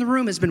everybody in the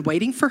room has been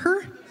waiting for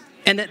her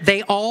and that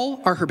they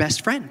all are her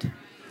best friend.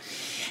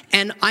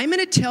 And I'm going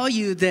to tell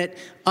you that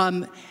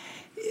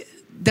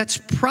that's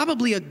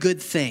probably a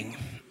good thing.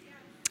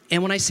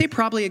 And when I say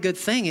probably a good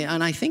thing,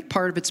 and I think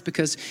part of it's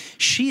because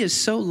she is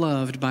so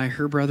loved by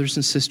her brothers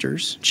and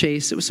sisters.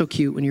 Chase, it was so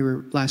cute when you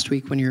were last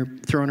week when you were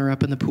throwing her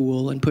up in the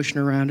pool and pushing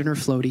her around in her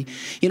floaty.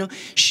 You know,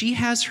 she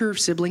has her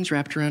siblings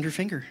wrapped around her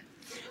finger.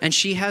 And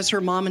she has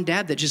her mom and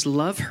dad that just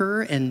love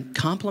her and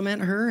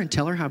compliment her and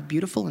tell her how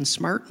beautiful and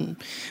smart and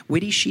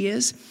witty she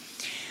is.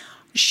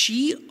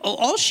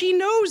 All she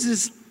knows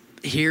is,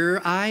 here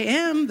I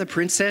am, the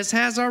princess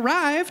has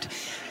arrived.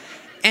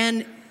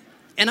 And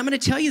I'm going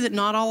to tell you that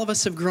not all of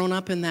us have grown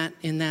up in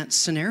that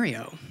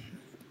scenario.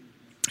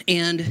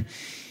 And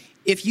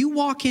if you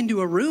walk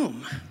into a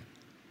room,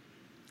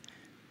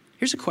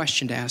 here's a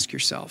question to ask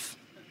yourself.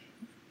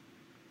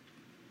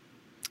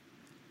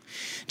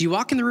 Do you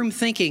walk in the room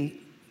thinking,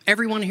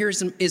 everyone here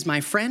is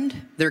my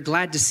friend, they're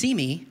glad to see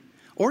me?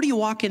 Or do you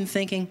walk in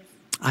thinking,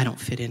 I don't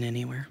fit in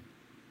anywhere?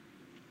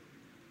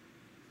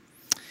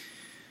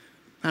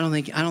 I don't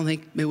think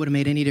it would have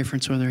made any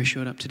difference whether I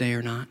showed up today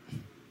or not.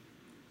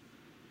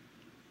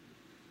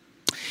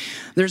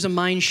 There's a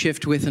mind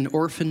shift with an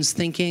orphan's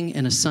thinking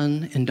and a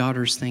son and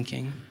daughter's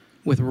thinking,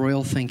 with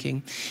royal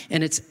thinking.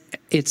 And it's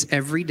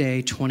every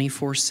day,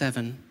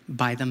 24/7,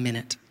 by the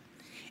minute.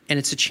 And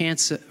it's a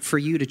chance for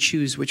you to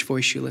choose which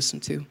voice you listen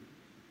to.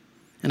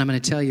 And I'm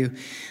going to tell you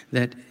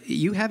that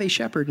you have a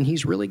shepherd, and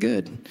he's really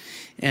good.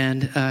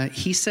 And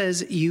he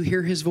says you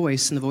hear his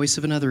voice, and the voice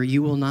of another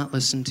you will not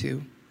listen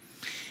to.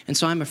 And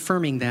so I'm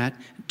affirming that.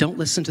 Don't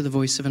listen to the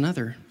voice of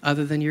another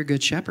other than your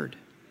good shepherd.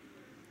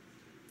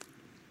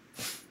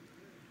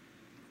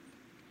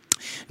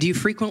 Do you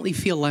frequently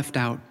feel left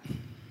out?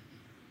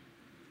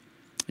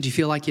 Do you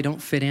feel like you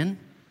don't fit in?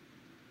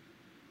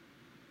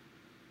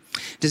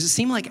 Does it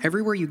seem like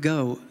everywhere you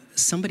go,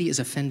 somebody is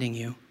offending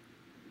you?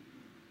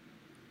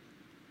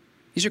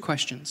 These are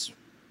questions.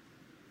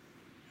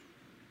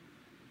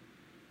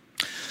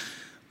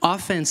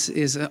 Offense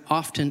is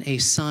often a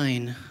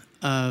sign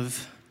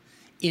of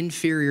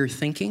inferior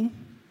thinking.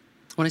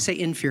 When I say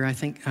inferior,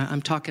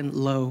 I'm talking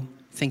low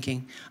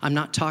thinking. I'm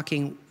not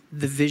talking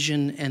the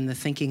vision and the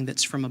thinking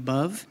that's from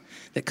above,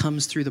 that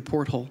comes through the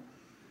porthole,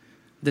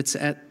 that's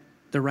at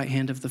the right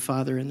hand of the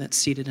Father and that's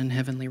seated in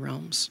heavenly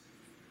realms.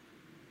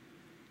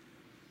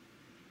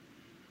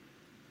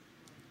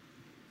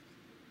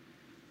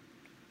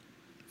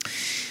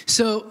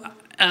 So,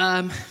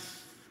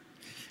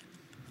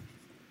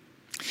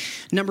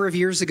 A number of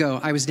years ago,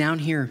 I was down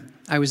here.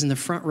 I was in the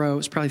front row. It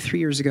was probably 3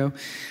 years ago.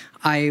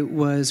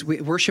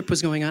 Worship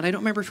was going on. I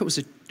don't remember if it was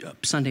a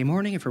Sunday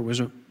morning, if it was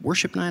a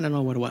worship night. I don't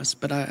know what it was,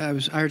 but I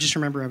just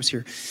remember I was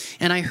here.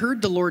 And I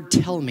heard the Lord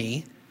tell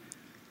me,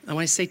 and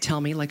when I say tell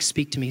me, like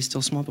speak to me,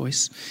 still small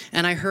voice.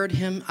 And I heard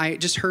him, I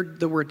just heard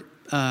the word,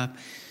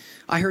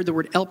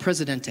 El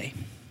Presidente.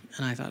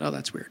 And I thought, oh,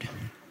 that's weird.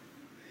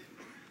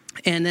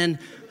 And then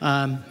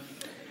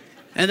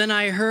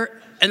I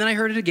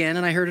heard it again,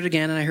 and I heard it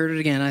again, and I heard it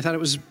again. I thought it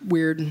was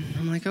weird.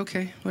 I'm like,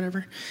 okay,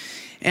 whatever.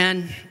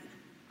 And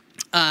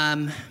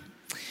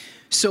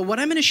so what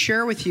I'm going to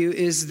share with you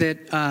is that,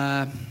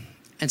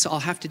 and so I'll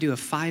have to do a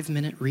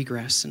 5-minute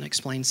regress and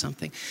explain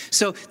something.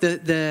 So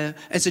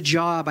as a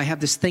job, I have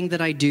this thing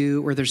that I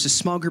do where there's a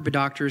small group of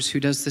doctors who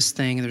does this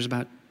thing. And there's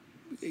about,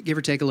 give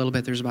or take a little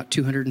bit, there's about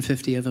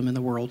 250 of them in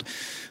the world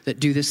that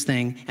do this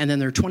thing. And then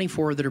there are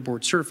 24 that are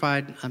board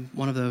certified. I'm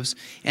one of those.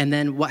 And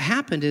then what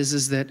happened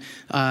is that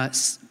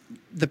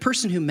the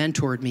person who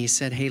mentored me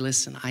said, hey,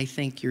 listen, I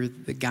think you're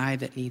the guy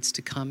that needs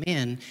to come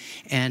in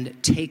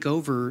and take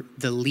over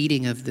the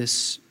leading of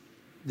this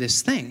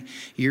thing.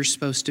 You're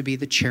supposed to be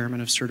the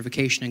chairman of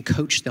certification and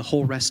coach the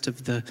whole rest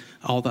of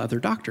all the other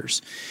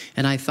doctors.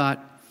 And I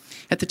thought,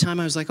 at the time,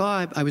 I was like,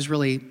 oh, I was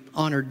really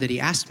honored that he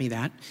asked me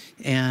that,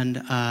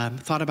 and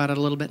thought about it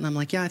a little bit, and I'm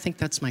like, yeah, I think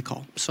that's my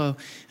call. So,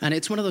 and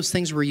it's one of those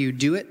things where you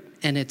do it,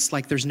 and it's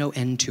like there's no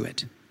end to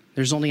it.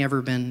 There's only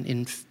ever been,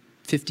 in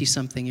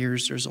 50-something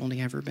years, there's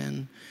only ever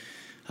been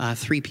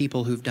 3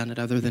 people who've done it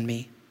other than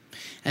me.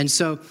 And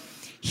so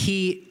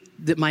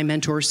my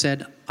mentor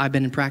said, I've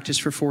been in practice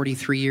for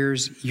 43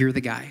 years, you're the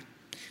guy.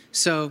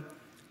 So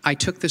I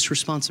took this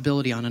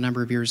responsibility on a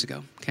number of years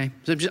ago, okay?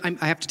 So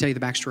I have to tell you the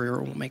backstory or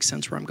it won't make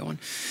sense where I'm going.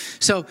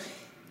 So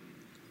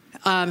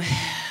I've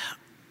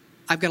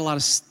got a lot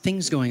of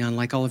things going on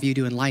like all of you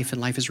do in life,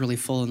 and life is really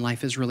full and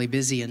life is really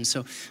busy. And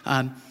so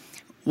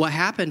what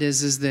happened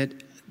is that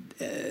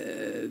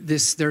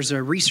there's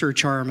a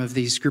research arm of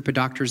these group of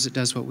doctors that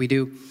does what we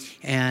do,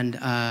 and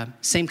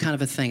same kind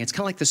of a thing. It's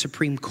kind of like the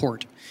Supreme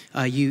Court.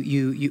 When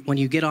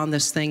you get on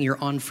this thing, you're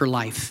on for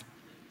life,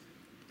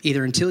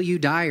 either until you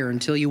die or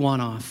until you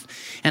want off.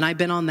 And I've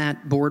been on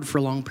that board for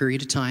a long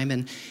period of time,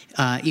 and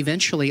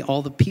eventually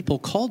all the people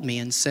called me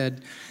and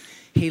said,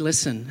 hey,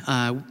 listen,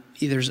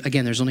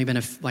 there's only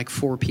been like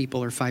 4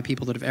 people or 5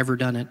 people that have ever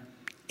done it,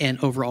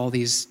 and over all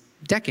these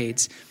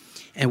decades,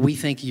 and we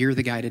think you're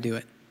the guy to do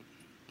it.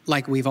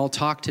 Like, we've all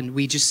talked, and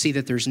we just see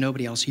that there's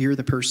nobody else. You're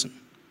the person.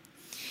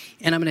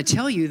 And I'm going to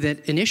tell you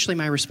that initially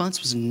my response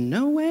was,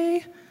 no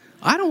way.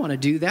 I don't want to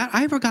do that.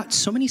 I've got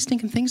so many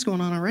stinking things going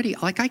on already.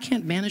 Like, I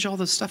can't manage all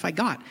the stuff I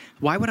got.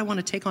 Why would I want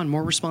to take on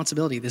more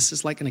responsibility? This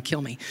is like going to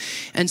kill me.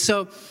 And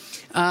so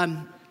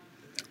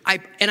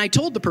I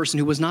told the person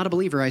who was not a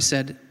believer, I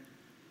said,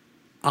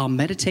 I'll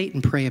meditate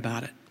and pray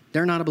about it.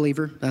 They're not a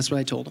believer. That's what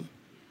I told them.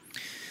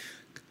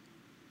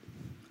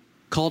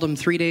 Called him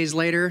 3 days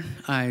later.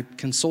 I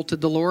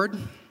consulted the Lord,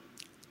 and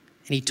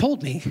he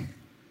told me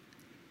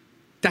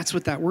that's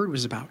what that word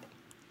was about.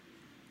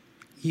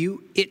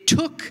 It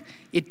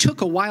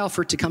took a while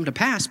for it to come to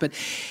pass, but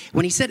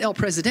when he said El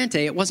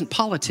Presidente, it wasn't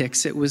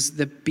politics. It was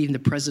being the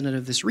president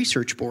of this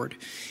research board.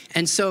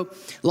 And so,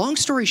 long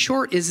story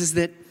short is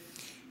that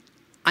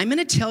I'm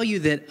going to tell you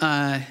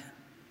that.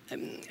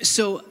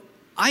 So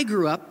I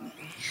grew up.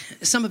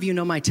 Some of you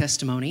know my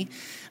testimony.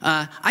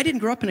 I didn't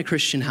grow up in a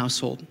Christian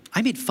household.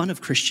 I made fun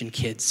of Christian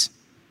kids.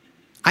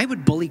 I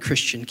would bully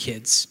Christian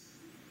kids.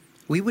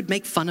 We would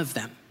make fun of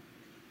them.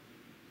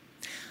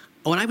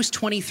 When I was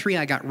 23,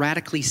 I got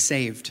radically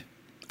saved.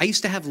 I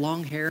used to have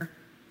long hair,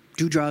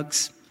 do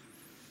drugs.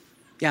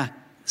 Yeah,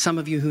 some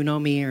of you who know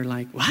me are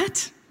like,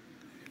 what?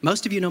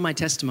 Most of you know my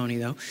testimony,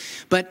 though.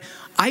 But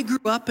I grew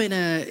up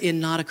in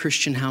not a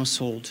Christian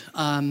household.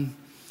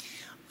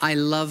 I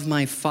love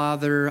my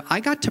father. I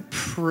got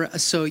to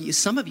so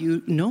some of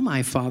you know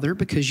my father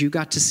because you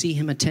got to see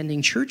him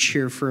attending church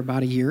here for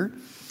about a year.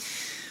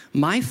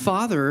 My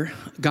father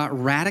got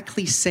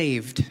radically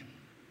saved,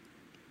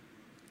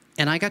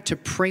 and I got to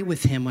pray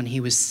with him when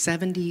he was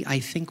 70, I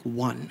think,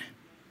 1,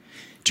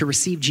 to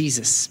receive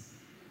Jesus.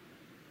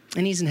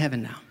 And he's in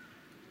heaven now.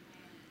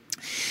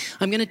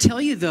 I'm going to tell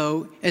you,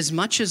 though, as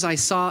much as I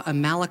saw a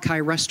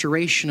Malachi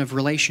restoration of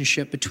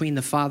relationship between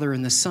the Father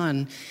and the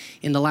Son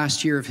in the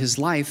last year of his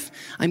life,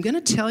 I'm going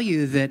to tell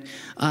you that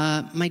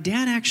my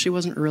dad actually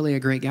wasn't really a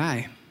great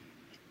guy.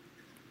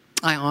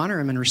 I honor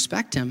him and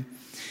respect him,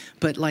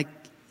 but like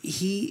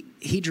he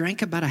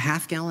drank about a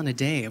half gallon a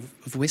day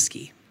of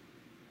whiskey.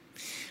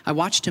 I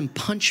watched him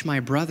punch my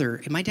brother.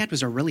 And my dad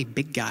was a really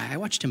big guy. I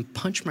watched him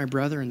punch my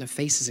brother in the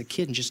face as a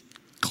kid and just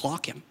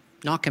clock him,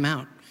 knock him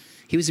out.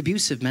 He was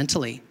abusive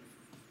mentally.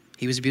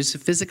 He was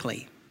abusive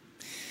physically.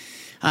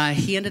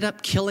 He ended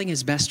up killing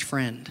his best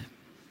friend.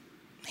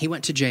 He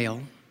went to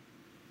jail.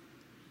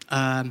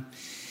 I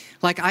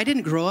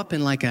didn't grow up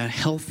in like a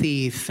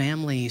healthy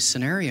family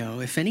scenario.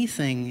 If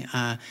anything,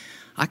 I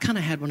kind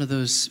of had one of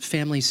those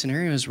family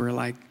scenarios where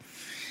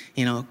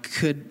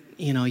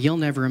you'll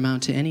never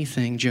amount to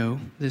anything, Joe.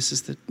 This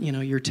is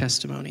your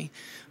testimony.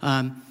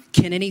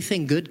 Can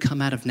anything good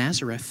come out of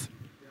Nazareth?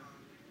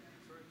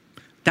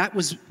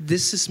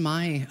 This is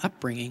my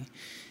upbringing.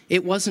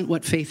 It wasn't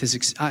what faith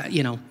is,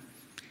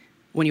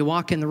 when you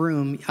walk in the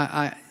room,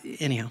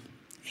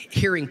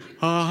 hearing,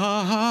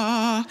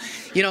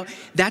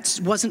 that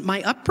wasn't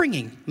my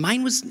upbringing.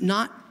 Mine was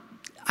not,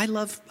 I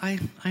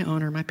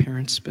honor my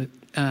parents, but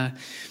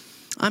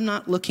I'm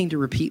not looking to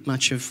repeat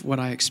much of what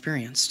I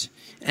experienced.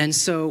 And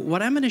so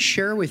what I'm going to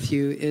share with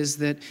you is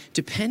that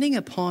depending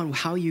upon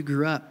how you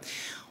grew up,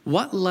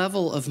 what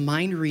level of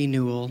mind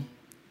renewal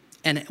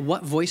and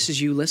what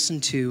voices you listen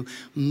to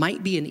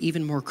might be an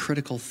even more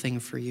critical thing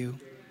for you.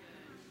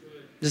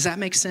 Does that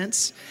make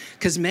sense?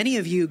 Because many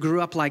of you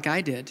grew up like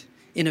I did,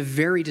 in a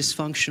very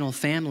dysfunctional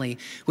family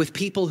with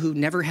people who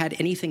never had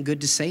anything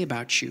good to say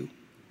about you.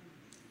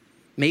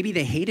 Maybe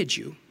they hated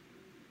you.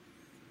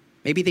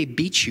 Maybe they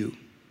beat you.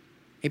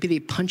 Maybe they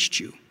punched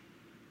you.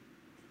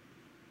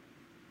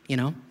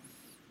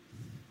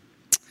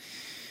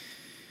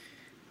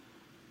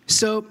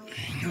 So,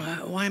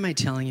 why am I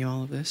telling you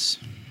all of this?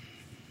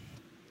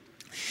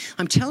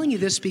 I'm telling you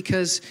this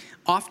because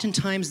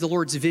oftentimes the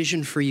Lord's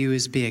vision for you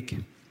is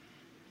big.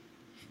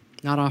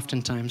 Not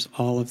oftentimes,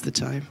 all of the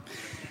time.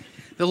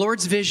 The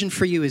Lord's vision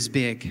for you is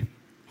big.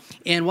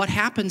 And what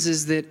happens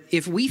is that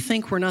if we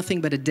think we're nothing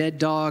but a dead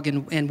dog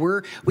and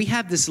we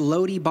have this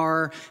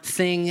Lodi-bar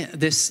thing,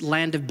 this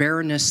land of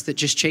barrenness that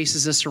just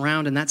chases us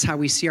around, and that's how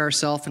we see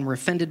ourselves, and we're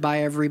offended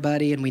by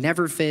everybody, and we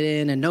never fit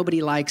in, and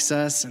nobody likes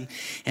us,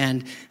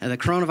 and the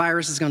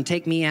coronavirus is going to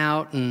take me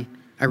out, and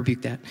I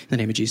rebuke that in the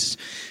name of Jesus.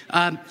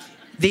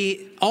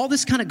 All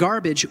this kind of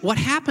garbage, what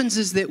happens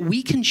is that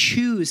we can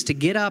choose to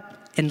get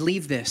up and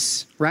leave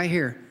this right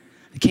here,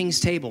 the King's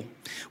table.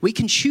 We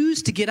can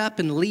choose to get up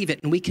and leave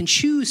it, and we can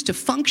choose to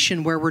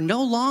function where we're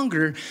no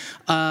longer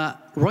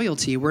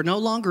royalty. We're no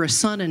longer a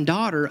son and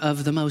daughter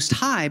of the Most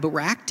High, but we're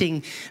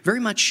acting very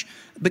much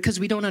because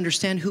we don't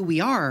understand who we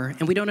are,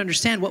 and we don't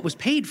understand what was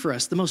paid for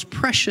us. The most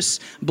precious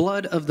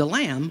blood of the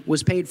Lamb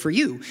was paid for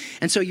you,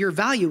 and so your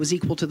value is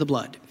equal to the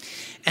blood.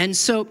 And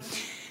so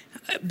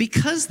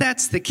because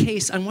that's the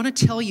case, I want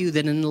to tell you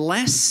that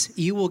unless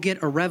you will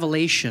get a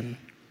revelation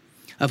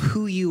of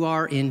who you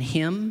are in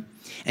Him,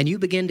 and you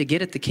begin to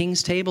get at the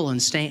King's table and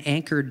stay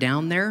anchored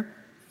down there,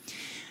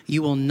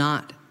 you will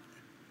not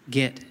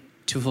get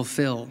to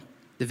fulfill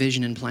the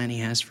vision and plan He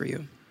has for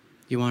you.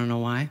 You want to know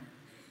why?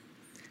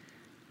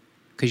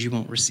 Because you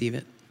won't receive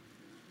it.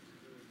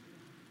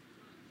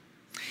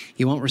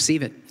 You won't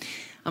receive it.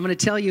 I'm going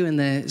to tell you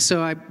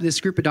this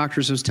group of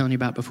doctors I was telling you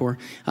about before,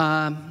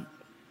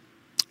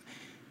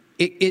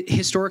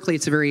 historically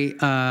it's a very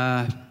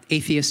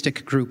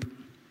atheistic group.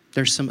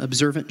 There's some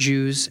observant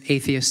Jews,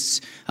 atheists.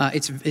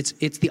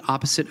 It's the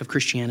opposite of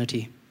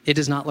Christianity. It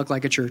does not look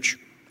like a church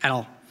at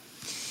all.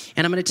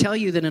 And I'm going to tell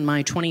you that in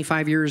my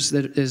 25 years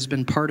that has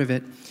been part of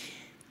it,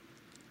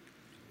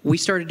 we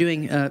started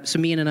doing, so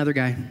me and another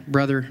guy,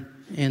 brother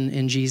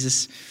in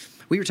Jesus,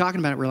 we were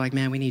talking about it. We're like,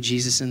 man, we need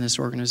Jesus in this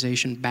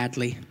organization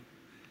badly.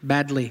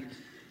 We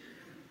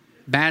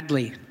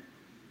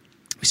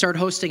started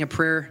hosting a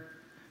prayer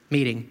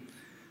meeting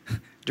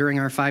during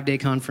our 5-day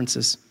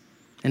conferences.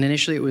 And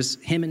initially it was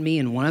him and me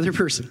and one other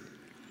person.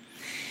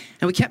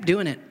 And we kept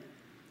doing it.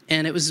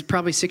 And it was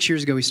probably 6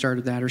 years ago we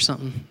started that or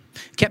something.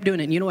 Kept doing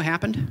it. And you know what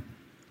happened?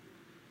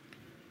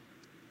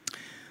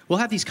 We'll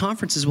have these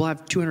conferences. We'll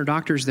have 200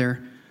 doctors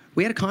there.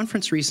 We had a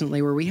conference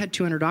recently where we had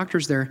 200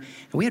 doctors there.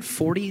 And we had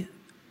 40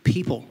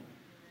 people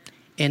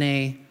in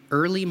a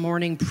early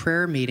morning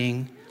prayer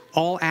meeting,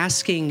 all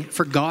asking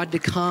for God to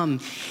come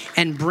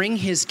and bring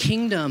His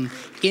kingdom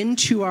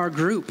into our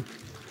group.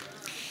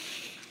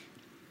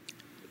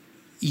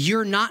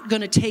 You're not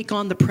going to take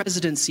on the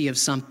presidency of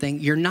something.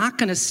 You're not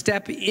going to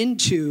step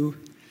into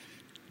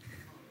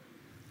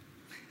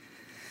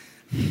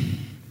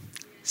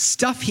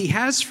stuff He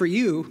has for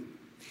you,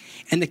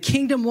 and the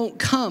kingdom won't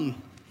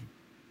come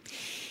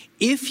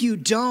if you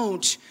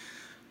don't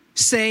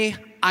say,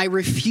 I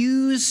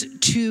refuse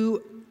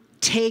to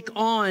take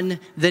on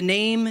the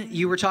name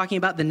you were talking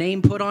about, the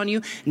name put on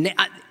you.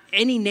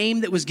 Any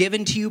name that was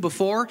given to you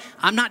before,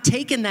 I'm not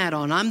taking that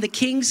on. I'm the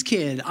King's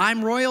kid.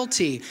 I'm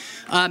royalty.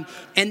 And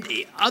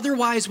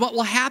otherwise, what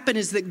will happen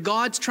is that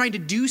God's trying to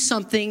do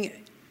something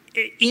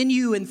in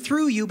you and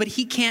through you, but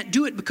He can't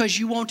do it because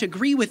you won't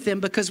agree with Him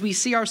because we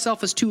see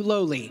ourselves as too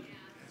lowly.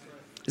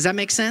 Does that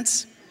make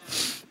sense?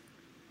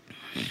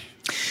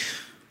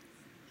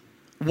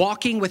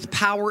 Walking with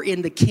power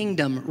in the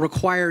kingdom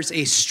requires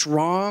a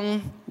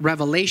strong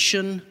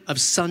revelation of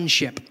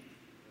sonship.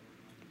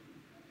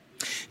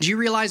 Do you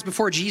realize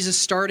before Jesus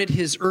started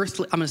His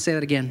earthly... I'm going to say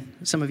that again.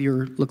 Some of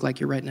you look like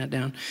you're writing that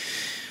down.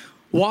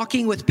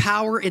 Walking with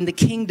power in the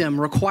kingdom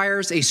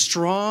requires a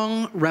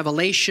strong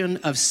revelation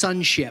of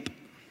sonship.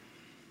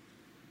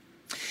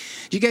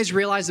 Do you guys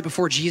realize that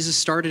before Jesus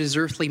started His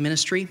earthly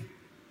ministry,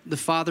 the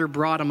Father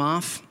brought Him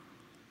off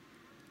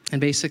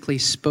and basically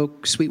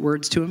spoke sweet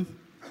words to Him?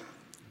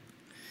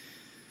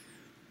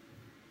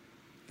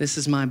 This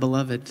is my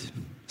beloved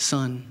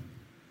Son,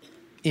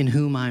 in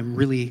whom I'm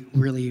really,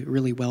 really,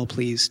 really well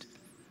pleased.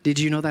 Did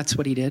you know that's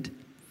what he did?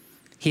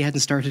 He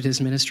hadn't started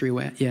his ministry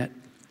yet.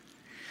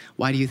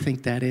 Why do you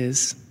think that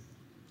is?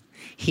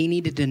 He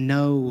needed to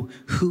know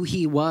who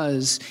he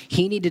was.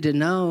 He needed to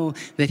know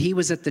that he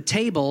was at the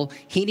table.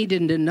 He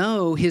needed to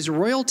know his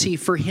royalty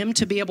for him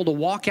to be able to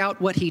walk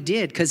out what he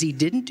did, because he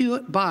didn't do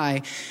it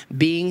by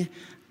being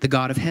the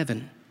God of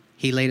heaven.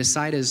 He laid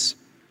aside his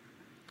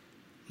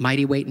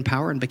mighty weight and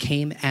power and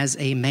became as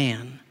a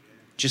man,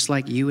 just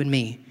like you and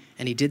me.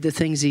 And he did the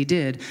things he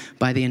did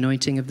by the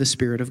anointing of the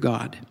Spirit of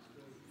God.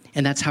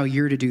 And that's how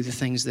you're to do the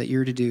things that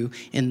you're to do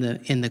in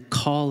the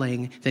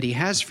calling that he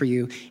has for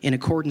you, in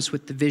accordance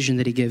with the vision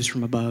that he gives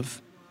from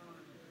above.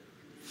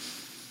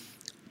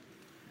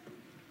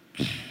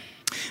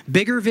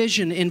 Bigger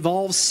vision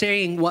involves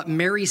saying what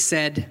Mary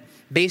said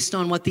based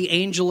on what the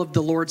angel of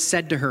the Lord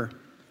said to her.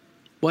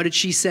 What did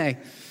she say?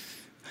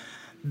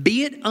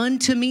 Be it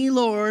unto me,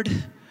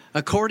 Lord,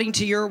 according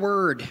to your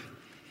word.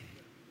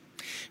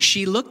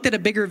 She looked at a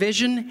bigger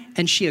vision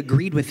and she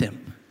agreed with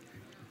him.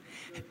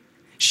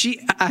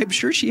 I'm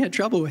sure she had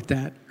trouble with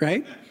that,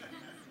 right?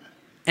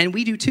 And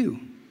we do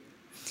too.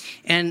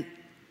 And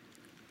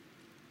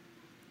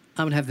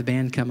I'm going to have the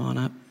band come on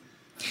up.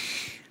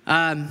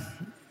 I'm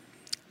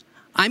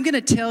going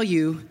to tell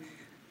you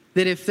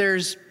that if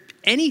there's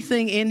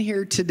anything in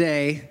here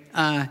today,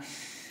 I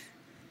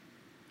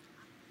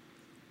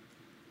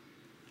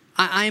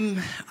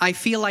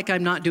feel like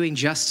I'm not doing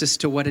justice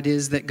to what it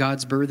is that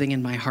God's birthing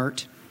in my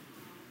heart.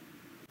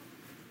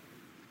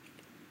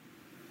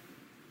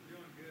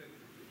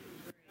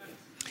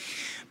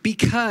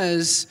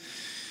 Because,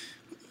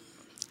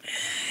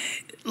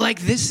 like,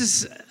 this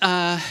is,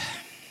 I'm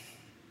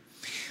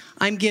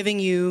giving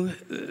you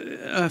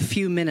a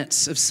few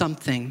minutes of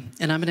something,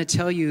 and I'm going to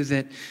tell you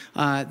that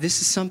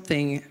this is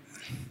something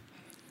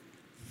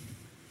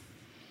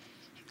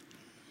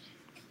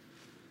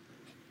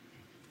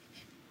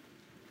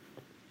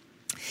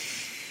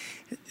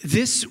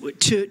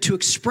to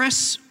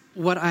express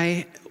what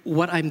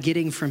I'm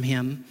getting from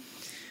him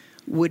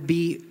would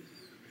be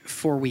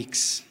 4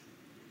 weeks.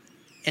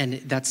 And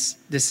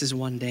this is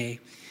one day.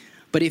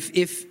 But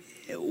if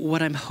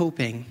what I'm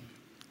hoping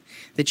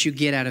that you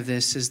get out of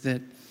this is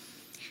that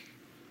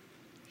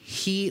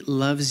he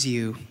loves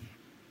you.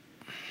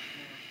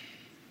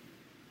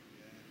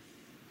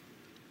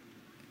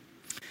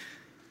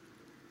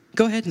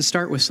 Go ahead and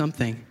start with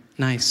something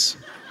nice.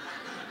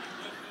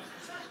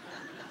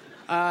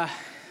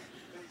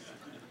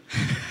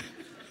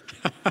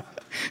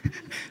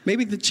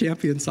 Maybe the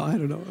champion song, I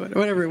don't know.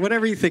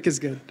 Whatever you think is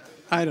good.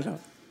 I don't know.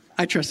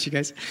 I trust you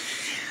guys.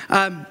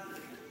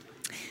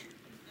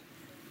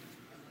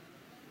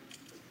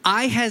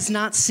 Eye has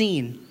not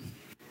seen,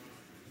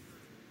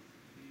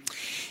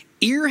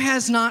 ear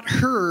has not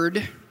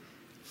heard,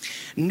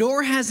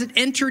 nor has it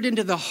entered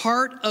into the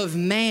heart of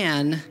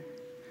man.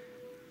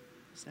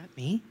 Is that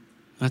me?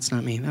 That's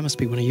not me. That must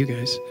be one of you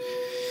guys.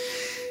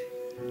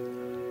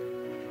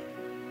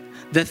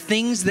 The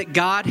things that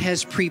God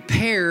has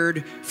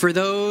prepared for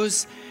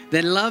those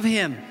that love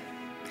him.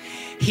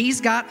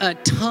 He's got a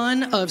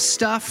ton of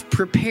stuff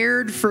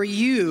prepared for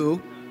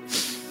you.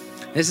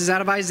 This is out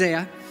of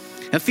Isaiah.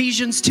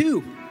 Ephesians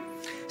 2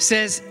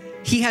 says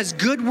he has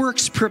good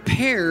works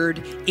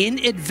prepared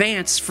in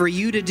advance for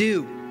you to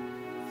do.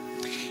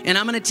 And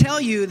I'm going to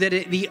tell you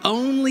that the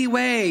only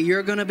way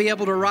you're going to be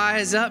able to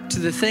rise up to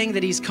the thing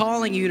that he's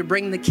calling you to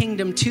bring the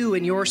kingdom to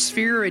in your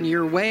sphere, in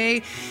your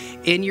way,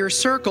 in your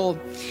circle,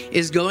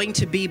 is going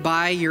to be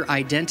by your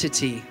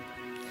identity,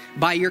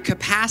 by your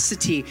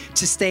capacity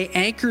to stay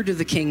anchored to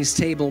the king's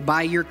table,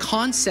 by your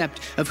concept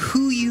of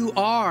who you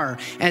are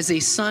as a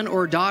son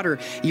or daughter,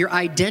 your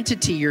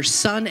identity, your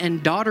son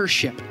and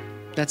daughtership.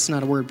 That's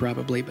not a word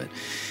probably, but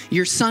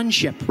your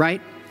sonship,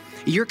 right?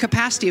 Your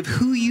capacity of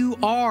who you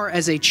are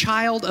as a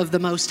child of the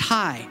Most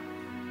High.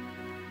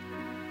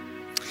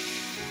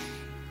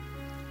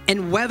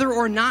 And whether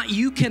or not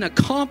you can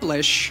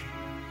accomplish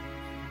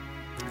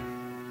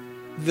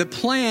the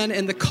plan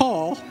and the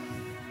call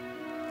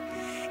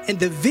and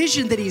the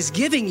vision that he's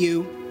giving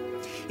you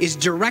is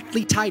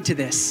directly tied to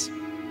this.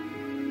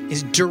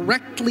 Is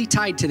directly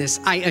tied to this,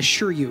 I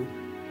assure you.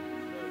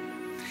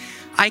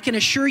 I can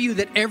assure you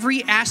that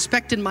every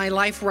aspect in my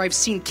life where I've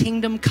seen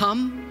kingdom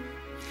come,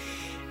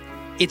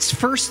 it's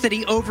first that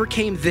he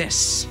overcame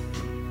this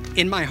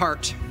in my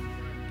heart.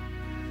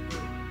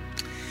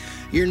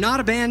 You're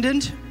not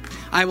abandoned.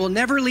 I will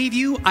never leave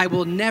you. I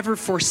will never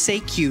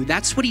forsake you.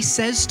 That's what he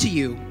says to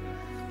you.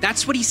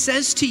 That's what he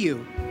says to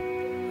you.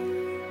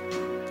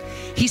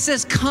 He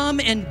says,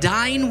 come and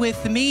dine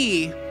with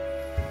me.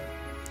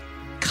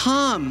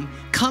 Come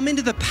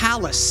into the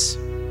palace.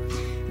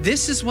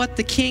 This is what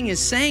the king is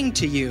saying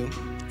to you.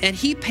 And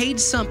he paid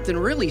something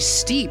really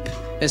steep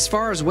as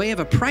far as way of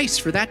a price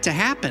for that to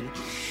happen.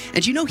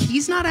 And you know,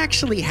 he's not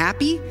actually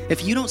happy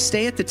if you don't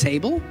stay at the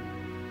table.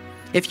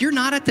 If you're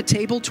not at the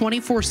table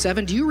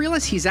 24/7, do you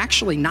realize he's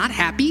actually not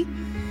happy?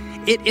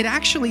 It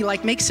actually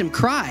like makes him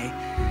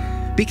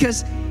cry,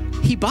 because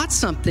he bought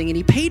something and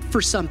he paid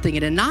for something,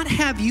 and to not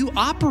have you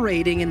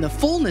operating in the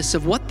fullness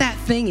of what that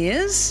thing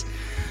is,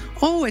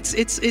 oh,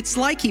 it's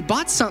like he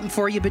bought something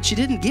for you, but you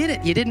didn't get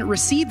it. You didn't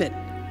receive it.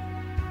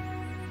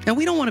 And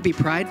we don't want to be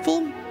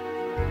prideful,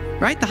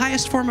 right? The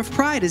highest form of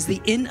pride is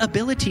the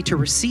inability to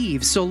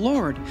receive. So,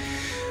 Lord,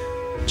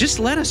 just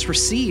let us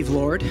receive,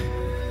 Lord.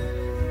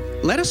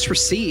 Let us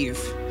receive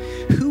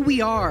who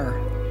we are,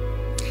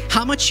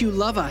 how much you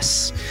love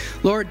us.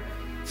 Lord,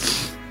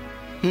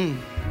 I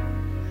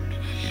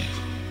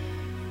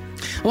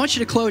want you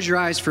to close your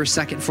eyes for a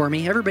second for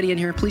me. Everybody in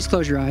here, please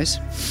close your eyes.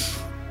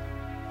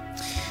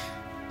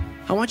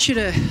 I want you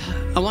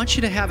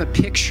to have a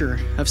picture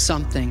of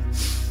something.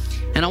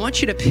 And I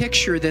want you to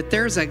picture that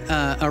there's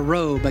a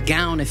robe, a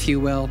gown, if you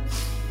will.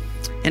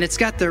 And it's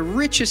got the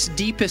richest,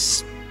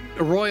 deepest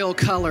royal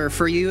color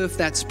for you, if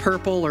that's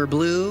purple or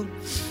blue.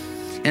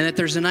 And that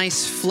there's a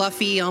nice,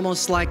 fluffy,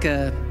 almost like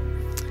a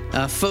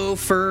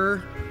faux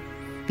fur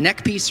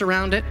neck piece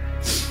around it.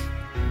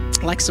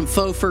 Like some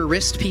faux fur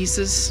wrist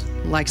pieces.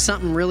 Like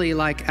something really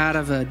like out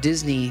of a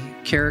Disney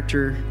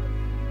character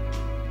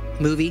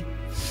movie.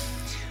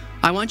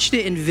 I want you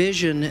to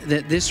envision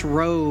that this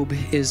robe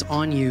is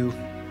on you.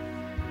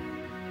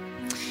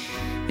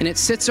 And it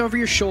sits over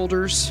your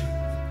shoulders.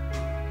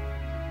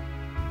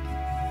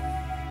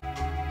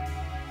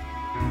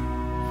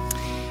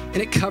 And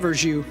it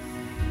covers you.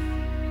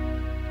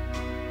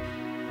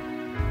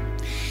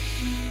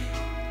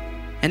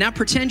 And now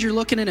pretend you're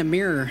looking in a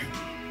mirror.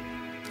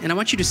 And I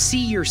want you to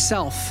see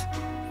yourself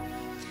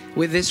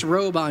with this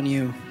robe on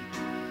you.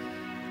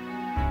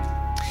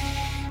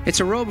 It's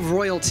a robe of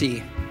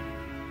royalty.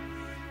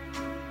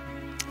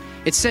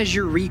 It says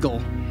you're regal.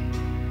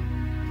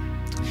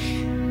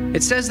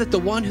 It says that the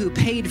one who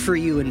paid for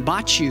you and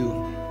bought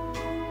you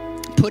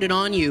put it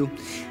on you,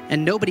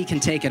 and nobody can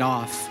take it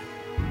off.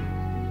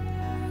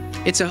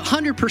 It's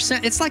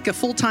 100%, it's like a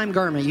full-time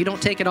garment. You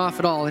don't take it off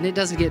at all, and it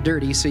doesn't get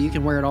dirty, so you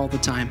can wear it all the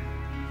time.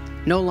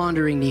 No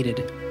laundering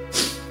needed.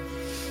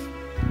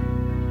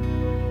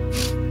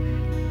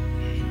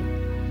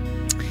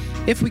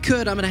 If we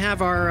could, I'm going to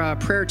have our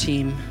prayer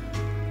team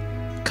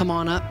come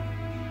on up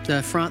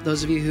the front.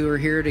 Those of you who are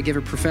here to give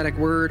a prophetic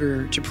word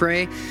or to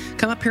pray,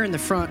 come up here in the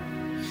front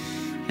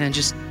and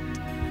just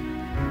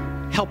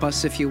help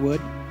us if you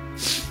would.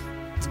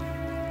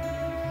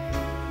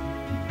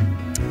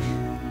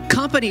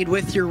 Accompanied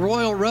with your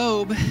royal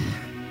robe,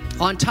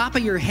 on top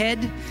of your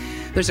head,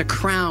 there's a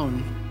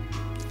crown.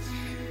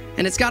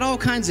 And it's got all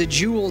kinds of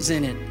jewels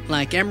in it,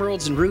 like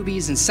emeralds and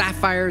rubies and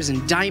sapphires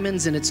and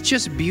diamonds, and it's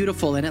just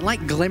beautiful, and it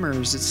like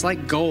glimmers. It's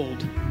like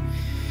gold.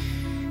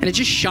 And it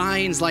just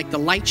shines like the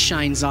light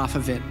shines off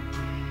of it.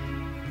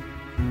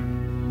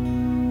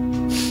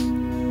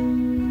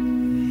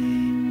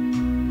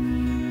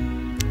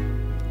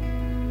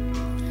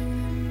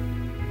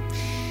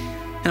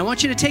 And I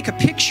want you to take a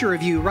picture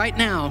of you right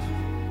now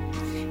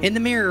in the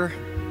mirror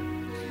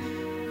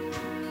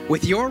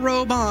with your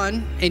robe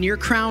on and your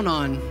crown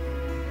on.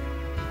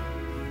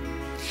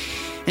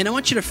 And I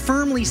want you to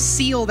firmly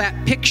seal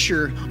that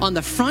picture on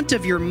the front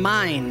of your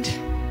mind.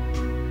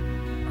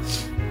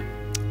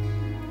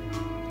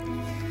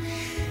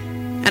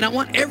 And I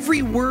want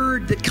every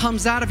word that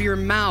comes out of your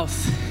mouth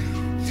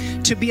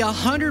to be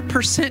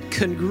 100%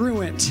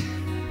 congruent.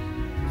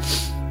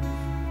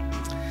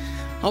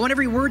 I want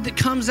every word that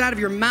comes out of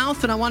your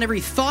mouth, and I want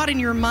every thought in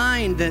your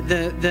mind,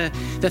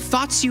 the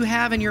thoughts you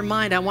have in your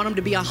mind, I want them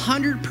to be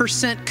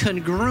 100%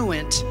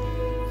 congruent.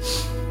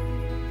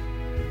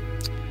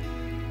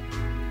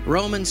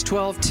 Romans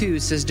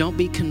 12:2 says, don't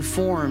be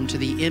conformed to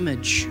the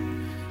image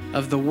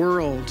of the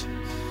world,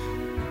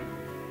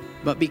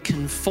 but be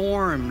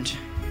conformed.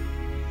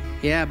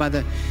 Not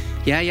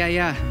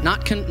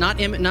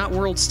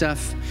world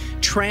stuff.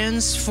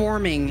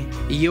 Transforming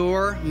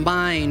your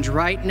mind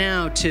right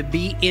now to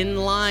be in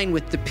line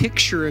with the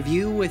picture of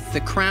you with the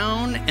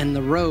crown and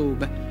the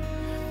robe.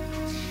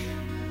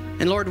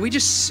 And Lord, we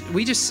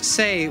just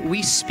say,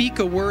 we speak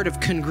a word of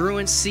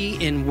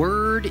congruency in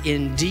word,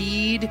 in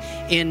deed,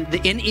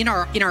 in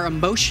our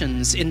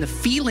emotions, in the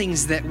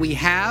feelings that we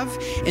have,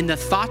 in the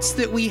thoughts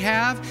that we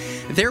have.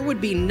 There would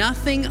be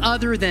nothing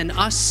other than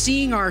us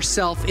seeing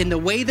ourselves in the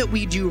way that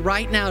we do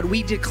right now. And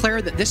we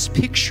declare that this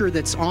picture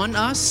that's on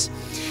us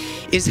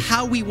is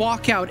how we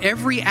walk out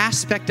every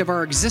aspect of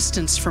our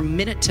existence, from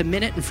minute to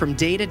minute and from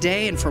day to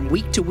day and from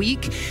week to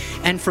week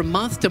and from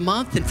month to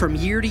month and from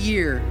year to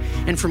year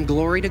and from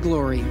glory to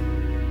glory.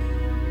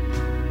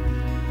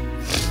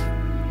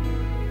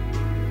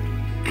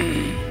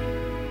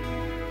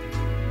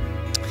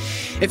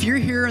 If you're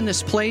here in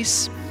this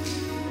place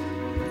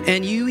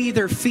and you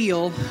either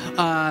feel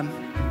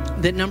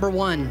that, number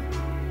one,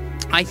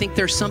 I think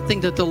there's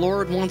something that the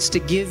Lord wants to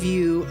give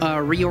you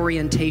a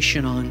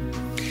reorientation on.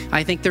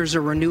 I think there's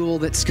a renewal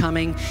that's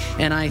coming,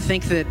 and I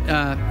think that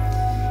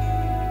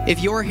if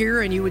you're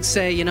here and you would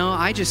say, you know,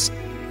 I just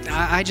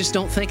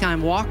don't think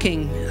I'm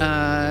walking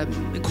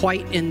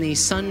quite in the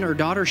son or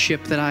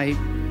daughtership that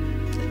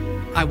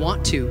I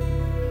want to.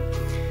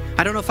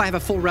 I don't know if I have a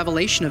full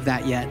revelation of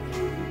that yet.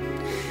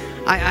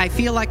 I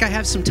feel like I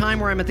have some time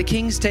where I'm at the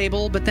King's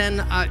table, but then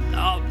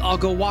I'll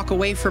go walk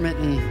away from it,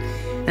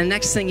 and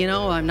next thing you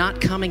know, I'm not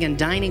coming and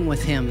dining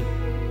with Him.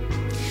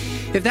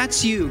 If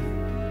that's you,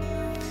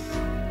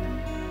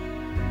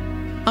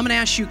 I'm going to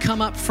ask you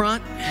come up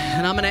front,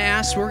 and I'm going to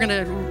ask,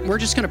 we're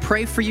just going to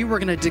pray for you. We're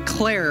going to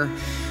declare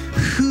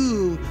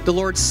who the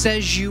Lord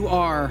says you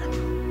are.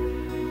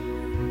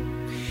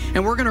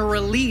 And we're going to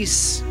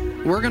release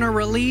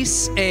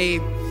a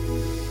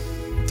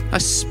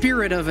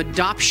spirit of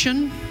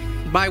adoption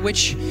by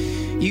which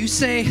you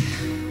say,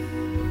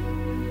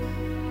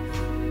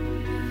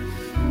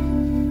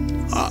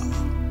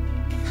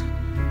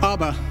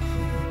 Abba,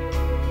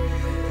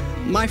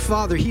 my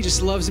Father, He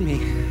just loves me.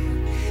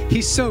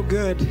 He's so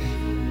good.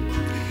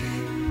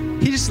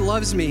 He just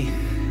loves me.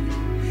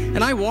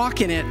 And I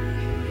walk in it.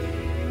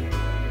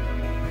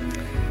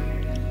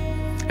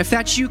 If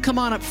that's you, come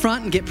on up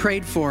front and get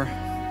prayed for.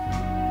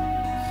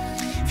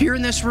 If you're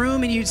in this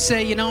room and you'd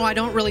say,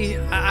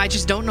 I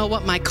just don't know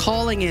what my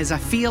calling is. I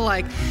feel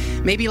like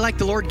maybe like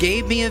the Lord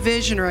gave me a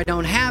vision, or I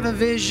don't have a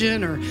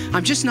vision, or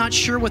I'm just not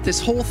sure what this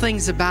whole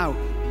thing's about.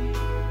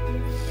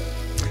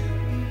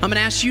 I'm going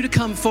to ask you to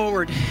come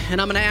forward,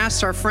 and I'm going to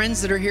ask our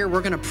friends that are here,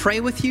 we're going to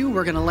pray with you.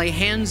 We're going to lay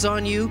hands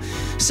on you.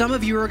 Some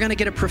of you are going to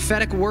get a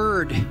prophetic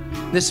word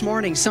this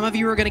morning. Some of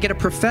you are going to get a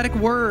prophetic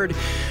word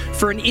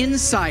for an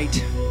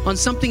insight on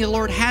something the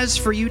Lord has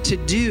for you to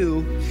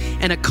do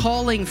and a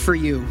calling for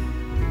you.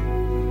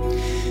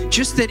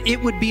 Just that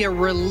it would be a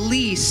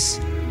release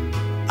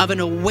of an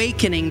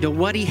awakening to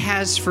what He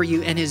has for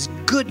you and His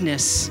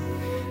goodness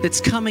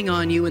that's coming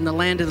on you in the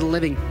land of the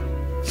living.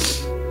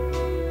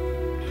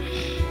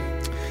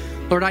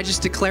 Lord, I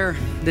just declare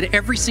that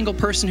every single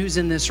person who's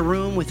in this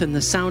room within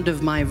the sound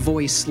of my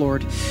voice,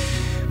 Lord,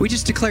 we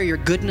just declare your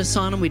goodness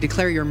on them. We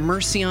declare your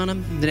mercy on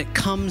them, that it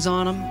comes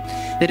on them,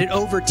 that it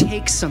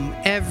overtakes them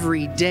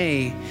every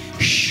day.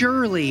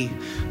 Surely,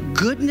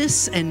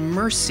 goodness and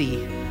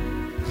mercy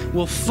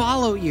will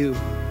follow you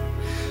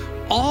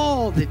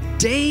all the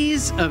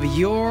days of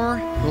your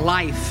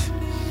life.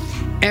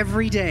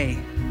 Every day,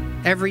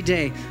 every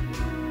day.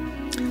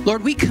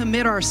 Lord, we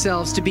commit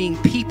ourselves to being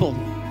people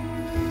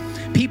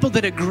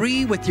that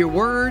agree with your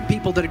word,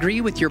 people that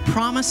agree with your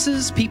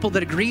promises, people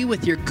that agree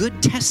with your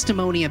good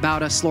testimony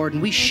about us, Lord.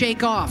 And we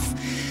shake off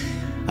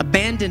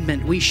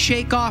abandonment. We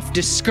shake off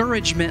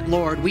discouragement,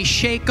 Lord. We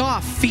shake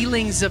off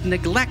feelings of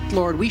neglect,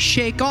 Lord. We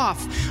shake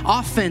off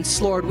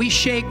offense, Lord. We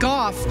shake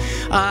off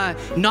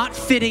not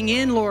fitting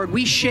in, Lord.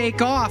 We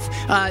shake off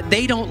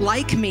they don't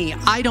like me.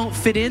 I don't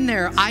fit in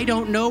there. I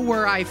don't know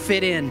where I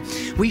fit in.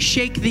 We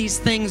shake these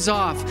things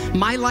off.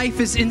 My life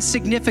is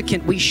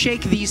insignificant. We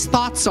shake these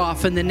thoughts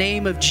off in the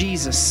name of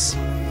Jesus.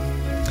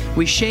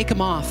 We shake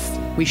them off.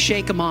 We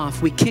shake them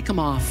off. We kick them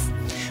off.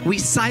 We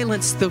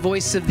silence the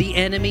voice of the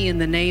enemy in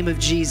the name of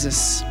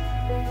Jesus.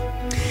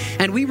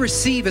 And we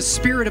receive a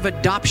spirit of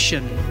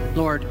adoption,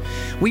 Lord.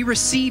 We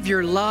receive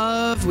your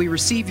love. We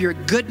receive your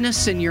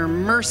goodness and your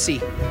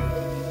mercy.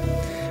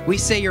 We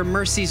say your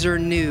mercies are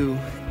new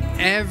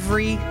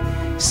every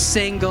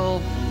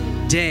single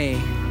day.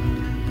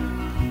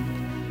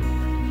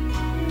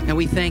 And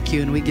we thank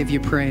you and we give you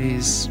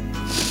praise.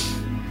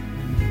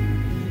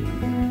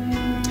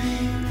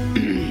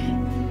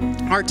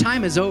 Our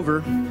time is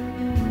over.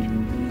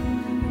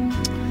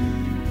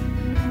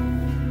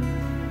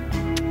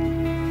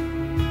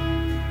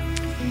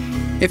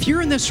 If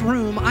you're in this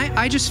room,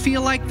 I just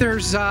feel like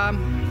there's I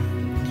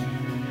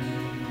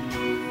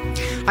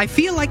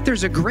feel like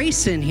there's a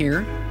grace in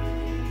here.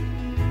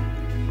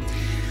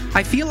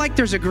 I feel like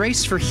there's a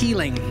grace for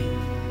healing.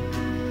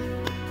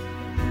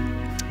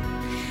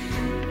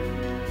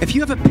 If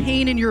you have a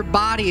pain in your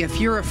body, if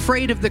you're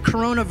afraid of the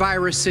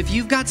coronavirus, if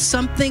you've got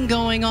something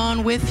going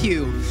on with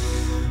you,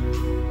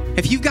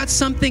 if you've got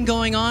something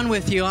going on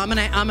with you, I'm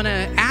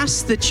gonna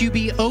ask that you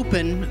be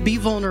open, be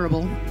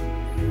vulnerable.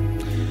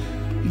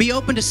 Be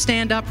open to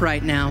stand up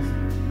right now.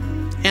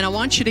 And I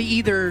want you to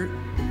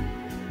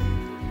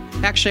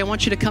I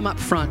want you to come up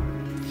front.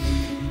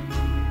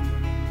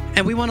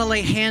 And we want to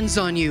lay hands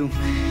on you.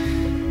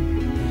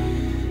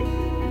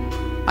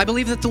 I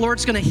believe that the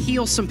Lord's going to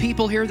heal some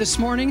people here this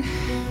morning.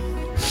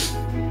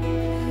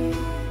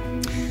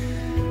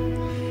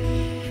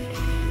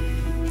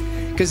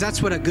 Because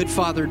that's what a good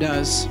father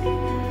does.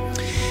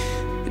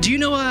 Do you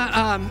know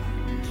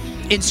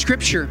in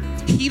Scripture,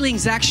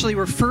 healing's actually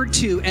referred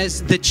to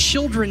as the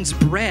children's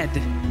bread.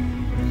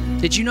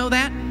 Did you know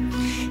that?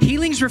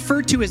 Healing's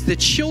referred to as the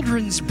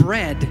children's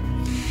bread.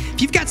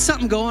 If you've got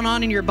something going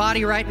on in your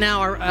body right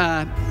now,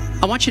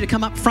 I want you to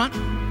come up front.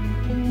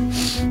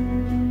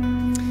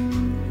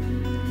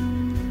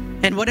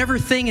 And whatever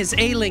thing is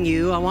ailing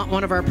you, I want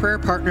one of our prayer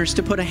partners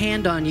to put a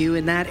hand on you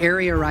in that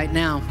area right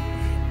now.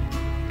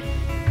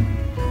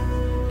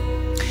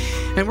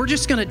 And we're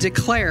just going to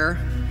declare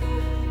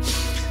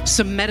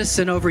some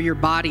medicine over your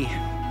body.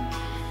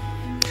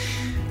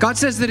 God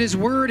says that His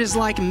word is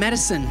like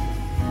medicine.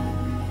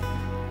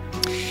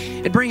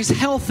 It brings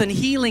health and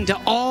healing to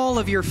all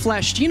of your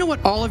flesh. Do you know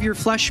what all of your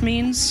flesh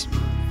means?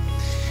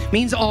 It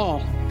means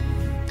all.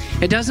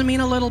 It doesn't mean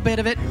a little bit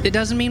of it. It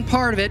doesn't mean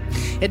part of it.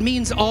 It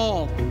means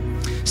all.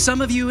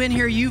 Some of you in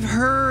here, you've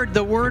heard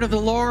the word of the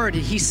Lord.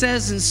 He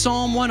says in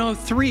Psalm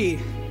 103,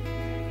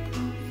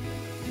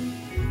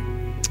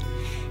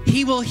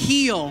 He will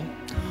heal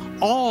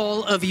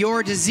all of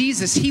your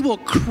diseases. He will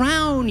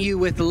crown you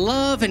with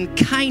love and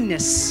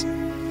kindness.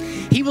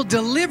 He will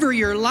deliver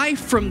your life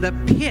from the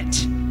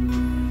pit.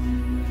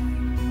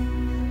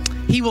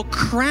 He will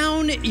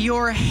crown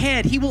your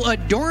head. He will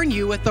adorn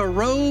you with a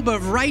robe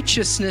of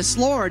righteousness.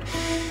 Lord,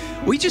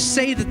 we just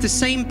say that the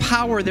same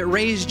power that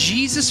raised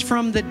Jesus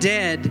from the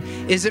dead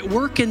is at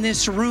work in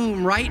this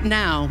room right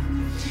now.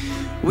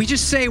 We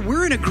just say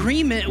we're in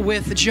agreement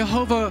with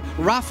Jehovah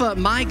Rapha,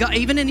 my God.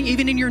 Even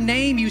in your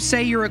name, you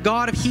say you're a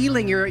God of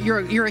healing.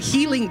 You're a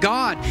healing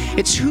God.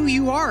 It's who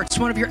you are. It's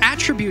one of your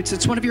attributes.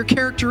 It's one of your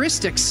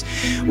characteristics.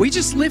 We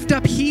just lift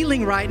up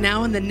healing right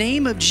now in the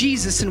name of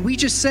Jesus, and we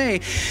just say,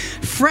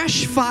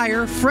 fresh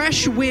fire,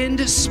 fresh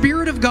wind,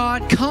 Spirit of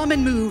God, come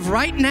and move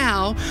right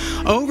now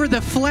over the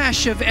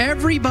flesh of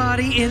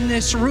everybody in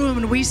this room.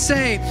 And we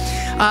say,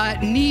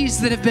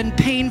 knees that have been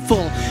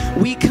painful,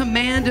 we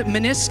command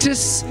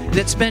meniscus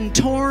that's been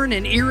torn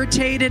and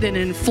irritated and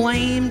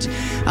inflamed,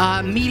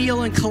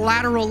 medial and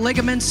collateral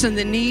ligaments in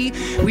the knee.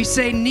 We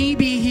say, knee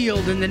be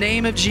healed in the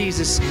name of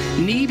Jesus.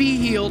 Knee be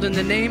healed in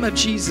the name of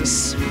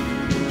Jesus.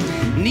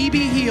 Knee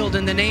be healed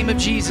in the name of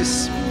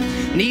Jesus.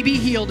 Knee be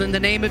healed in the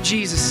name of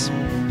Jesus.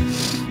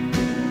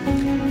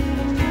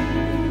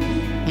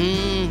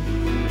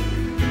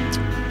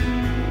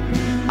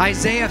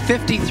 Isaiah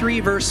 53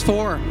 verse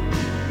 4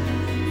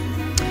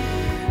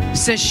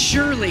 says,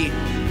 Surely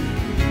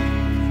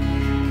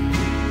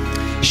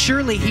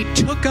he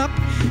took up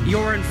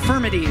your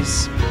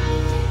infirmities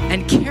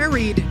and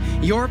carried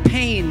your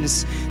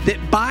pains, that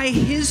by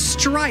his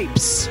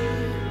stripes,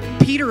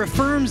 Peter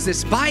affirms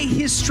this, by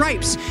his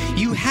stripes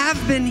you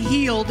have been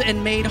healed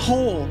and made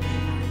whole.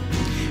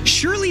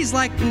 Surely is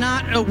like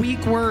not a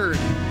weak word.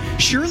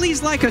 Surely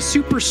is like a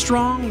super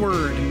strong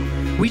word.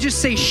 We just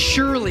say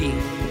surely.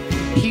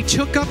 He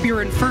took up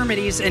your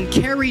infirmities and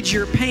carried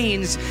your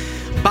pains.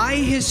 By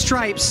his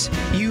stripes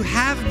you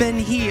have been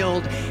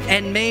healed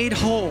and made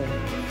whole.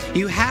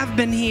 You have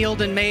been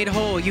healed and made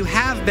whole. You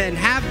have been.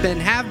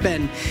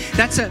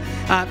 That's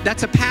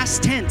a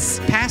past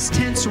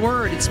tense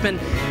word. It's been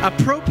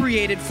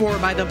appropriated for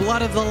by the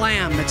blood of the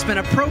Lamb. It's been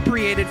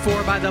appropriated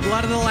for by the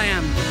blood of the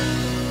Lamb.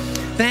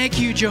 Thank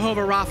you,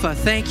 Jehovah Rapha.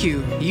 Thank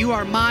you. You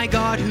are my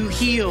God who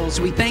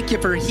heals. We thank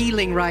you for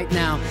healing right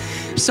now.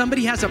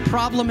 Somebody has a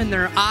problem in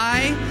their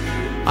eye.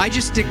 I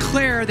just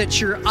declare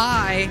that your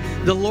eye,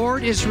 the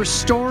Lord is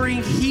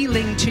restoring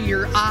healing to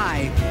your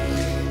eye.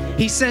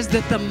 He says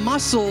that the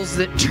muscles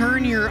that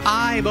turn your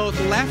eye both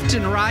left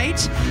and right,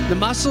 the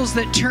muscles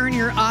that turn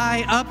your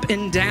eye up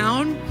and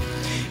down,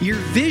 your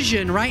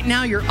vision right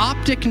now, your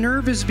optic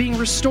nerve is being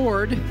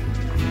restored.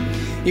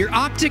 Your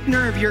optic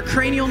nerve, your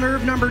cranial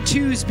nerve number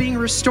 2 is being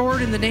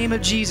restored in the name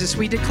of Jesus.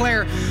 We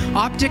declare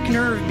optic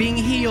nerve being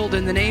healed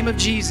in the name of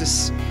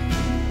Jesus.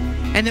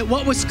 And that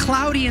what was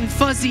cloudy and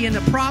fuzzy and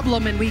a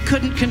problem and we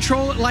couldn't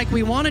control it like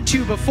we wanted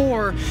to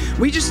before,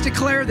 we just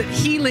declare that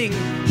healing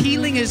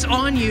is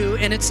on you,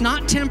 and it's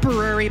not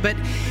temporary, but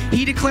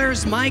he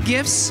declares my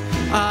gifts,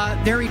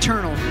 they're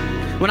eternal.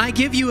 When I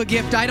give you a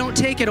gift, I don't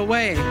take it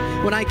away.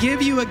 When I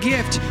give you a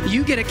gift,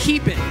 you get to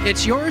keep it.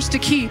 It's yours to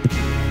keep.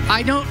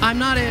 I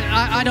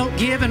don't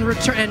give and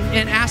return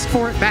and ask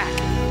for it back.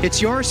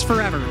 It's yours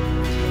forever.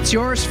 It's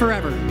yours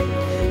forever.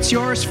 It's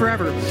yours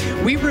forever.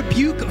 We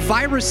rebuke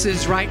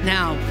viruses right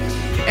now.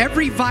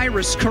 Every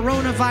virus,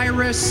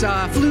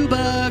 coronavirus, flu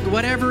bug,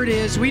 whatever it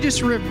is, we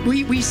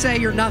say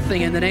you're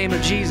nothing in the name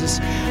of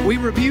Jesus. We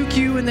rebuke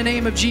you in the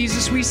name of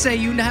Jesus. We say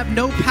you have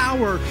no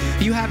power.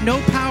 You have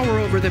no power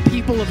over the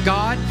people of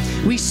God.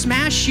 We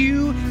smash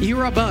you.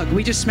 You're a bug.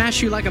 We just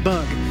smash you like a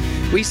bug.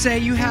 We say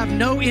you have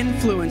no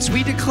influence.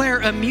 We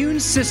declare immune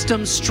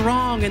system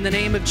strong in the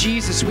name of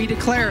Jesus. We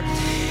declare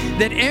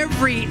that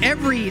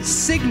every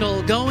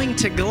signal going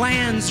to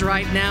glands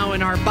right now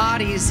in our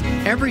bodies,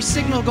 every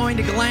signal going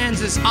to glands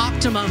is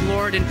optimum,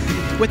 Lord. And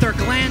with our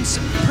glands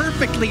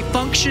perfectly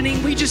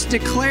functioning, we just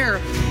declare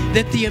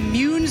that the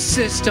immune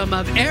system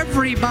of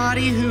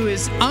everybody who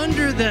is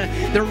under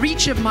the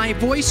reach of my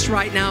voice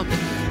right now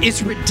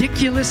is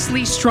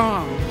ridiculously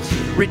strong.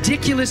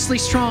 Ridiculously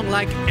strong,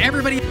 like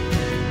everybody.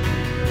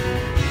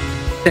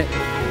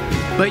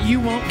 But you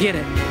won't get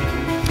it.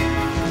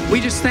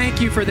 We just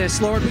thank you for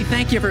this, Lord. We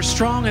thank you for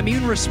strong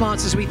immune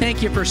responses. We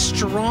thank you for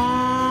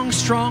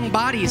strong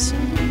bodies.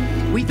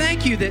 We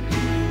thank you that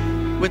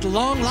with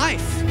long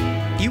life,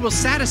 you will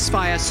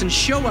satisfy us and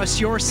show us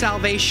your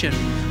salvation.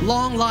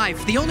 Long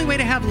life. The only way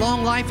to have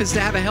long life is to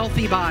have a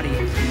healthy body.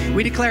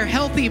 We declare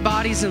healthy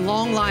bodies and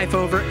long life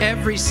over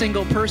every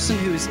single person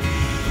who's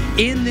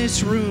in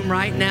this room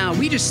right now.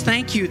 We just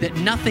thank you that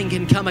nothing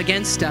can come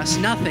against us.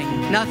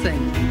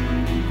 Nothing.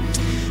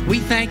 We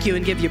thank you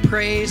and give you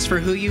praise for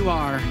who you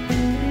are,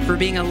 for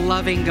being a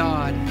loving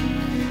God.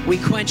 We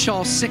quench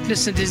all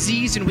sickness and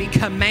disease, and we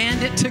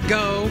command it to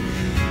go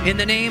in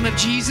the name of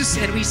Jesus.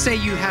 And we say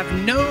you have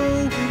no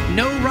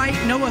right,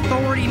 no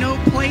authority, no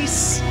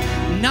place,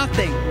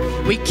 nothing.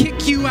 We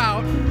kick you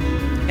out,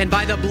 and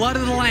by the blood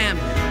of the Lamb,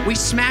 we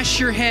smash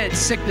your head,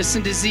 sickness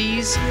and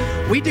disease.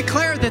 We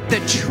declare that the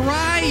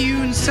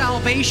triune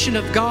salvation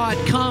of God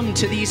come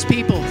to these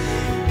people.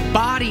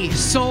 Body,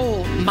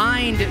 soul,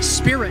 mind,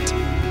 spirit.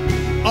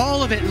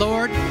 All of it,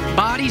 Lord.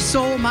 Body,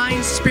 soul,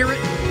 mind, spirit.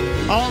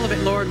 All of it,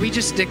 Lord. We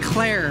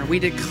declare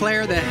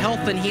the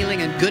health and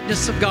healing and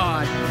goodness of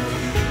God.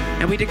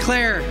 And we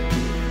declare,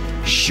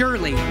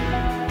 surely,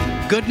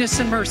 goodness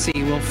and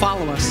mercy will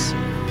follow us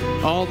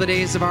all the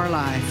days of our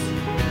life.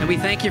 And we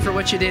thank you for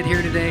what you did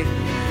here today.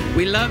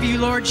 We love you,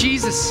 Lord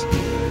Jesus.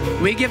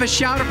 We give a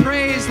shout of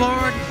praise, Lord.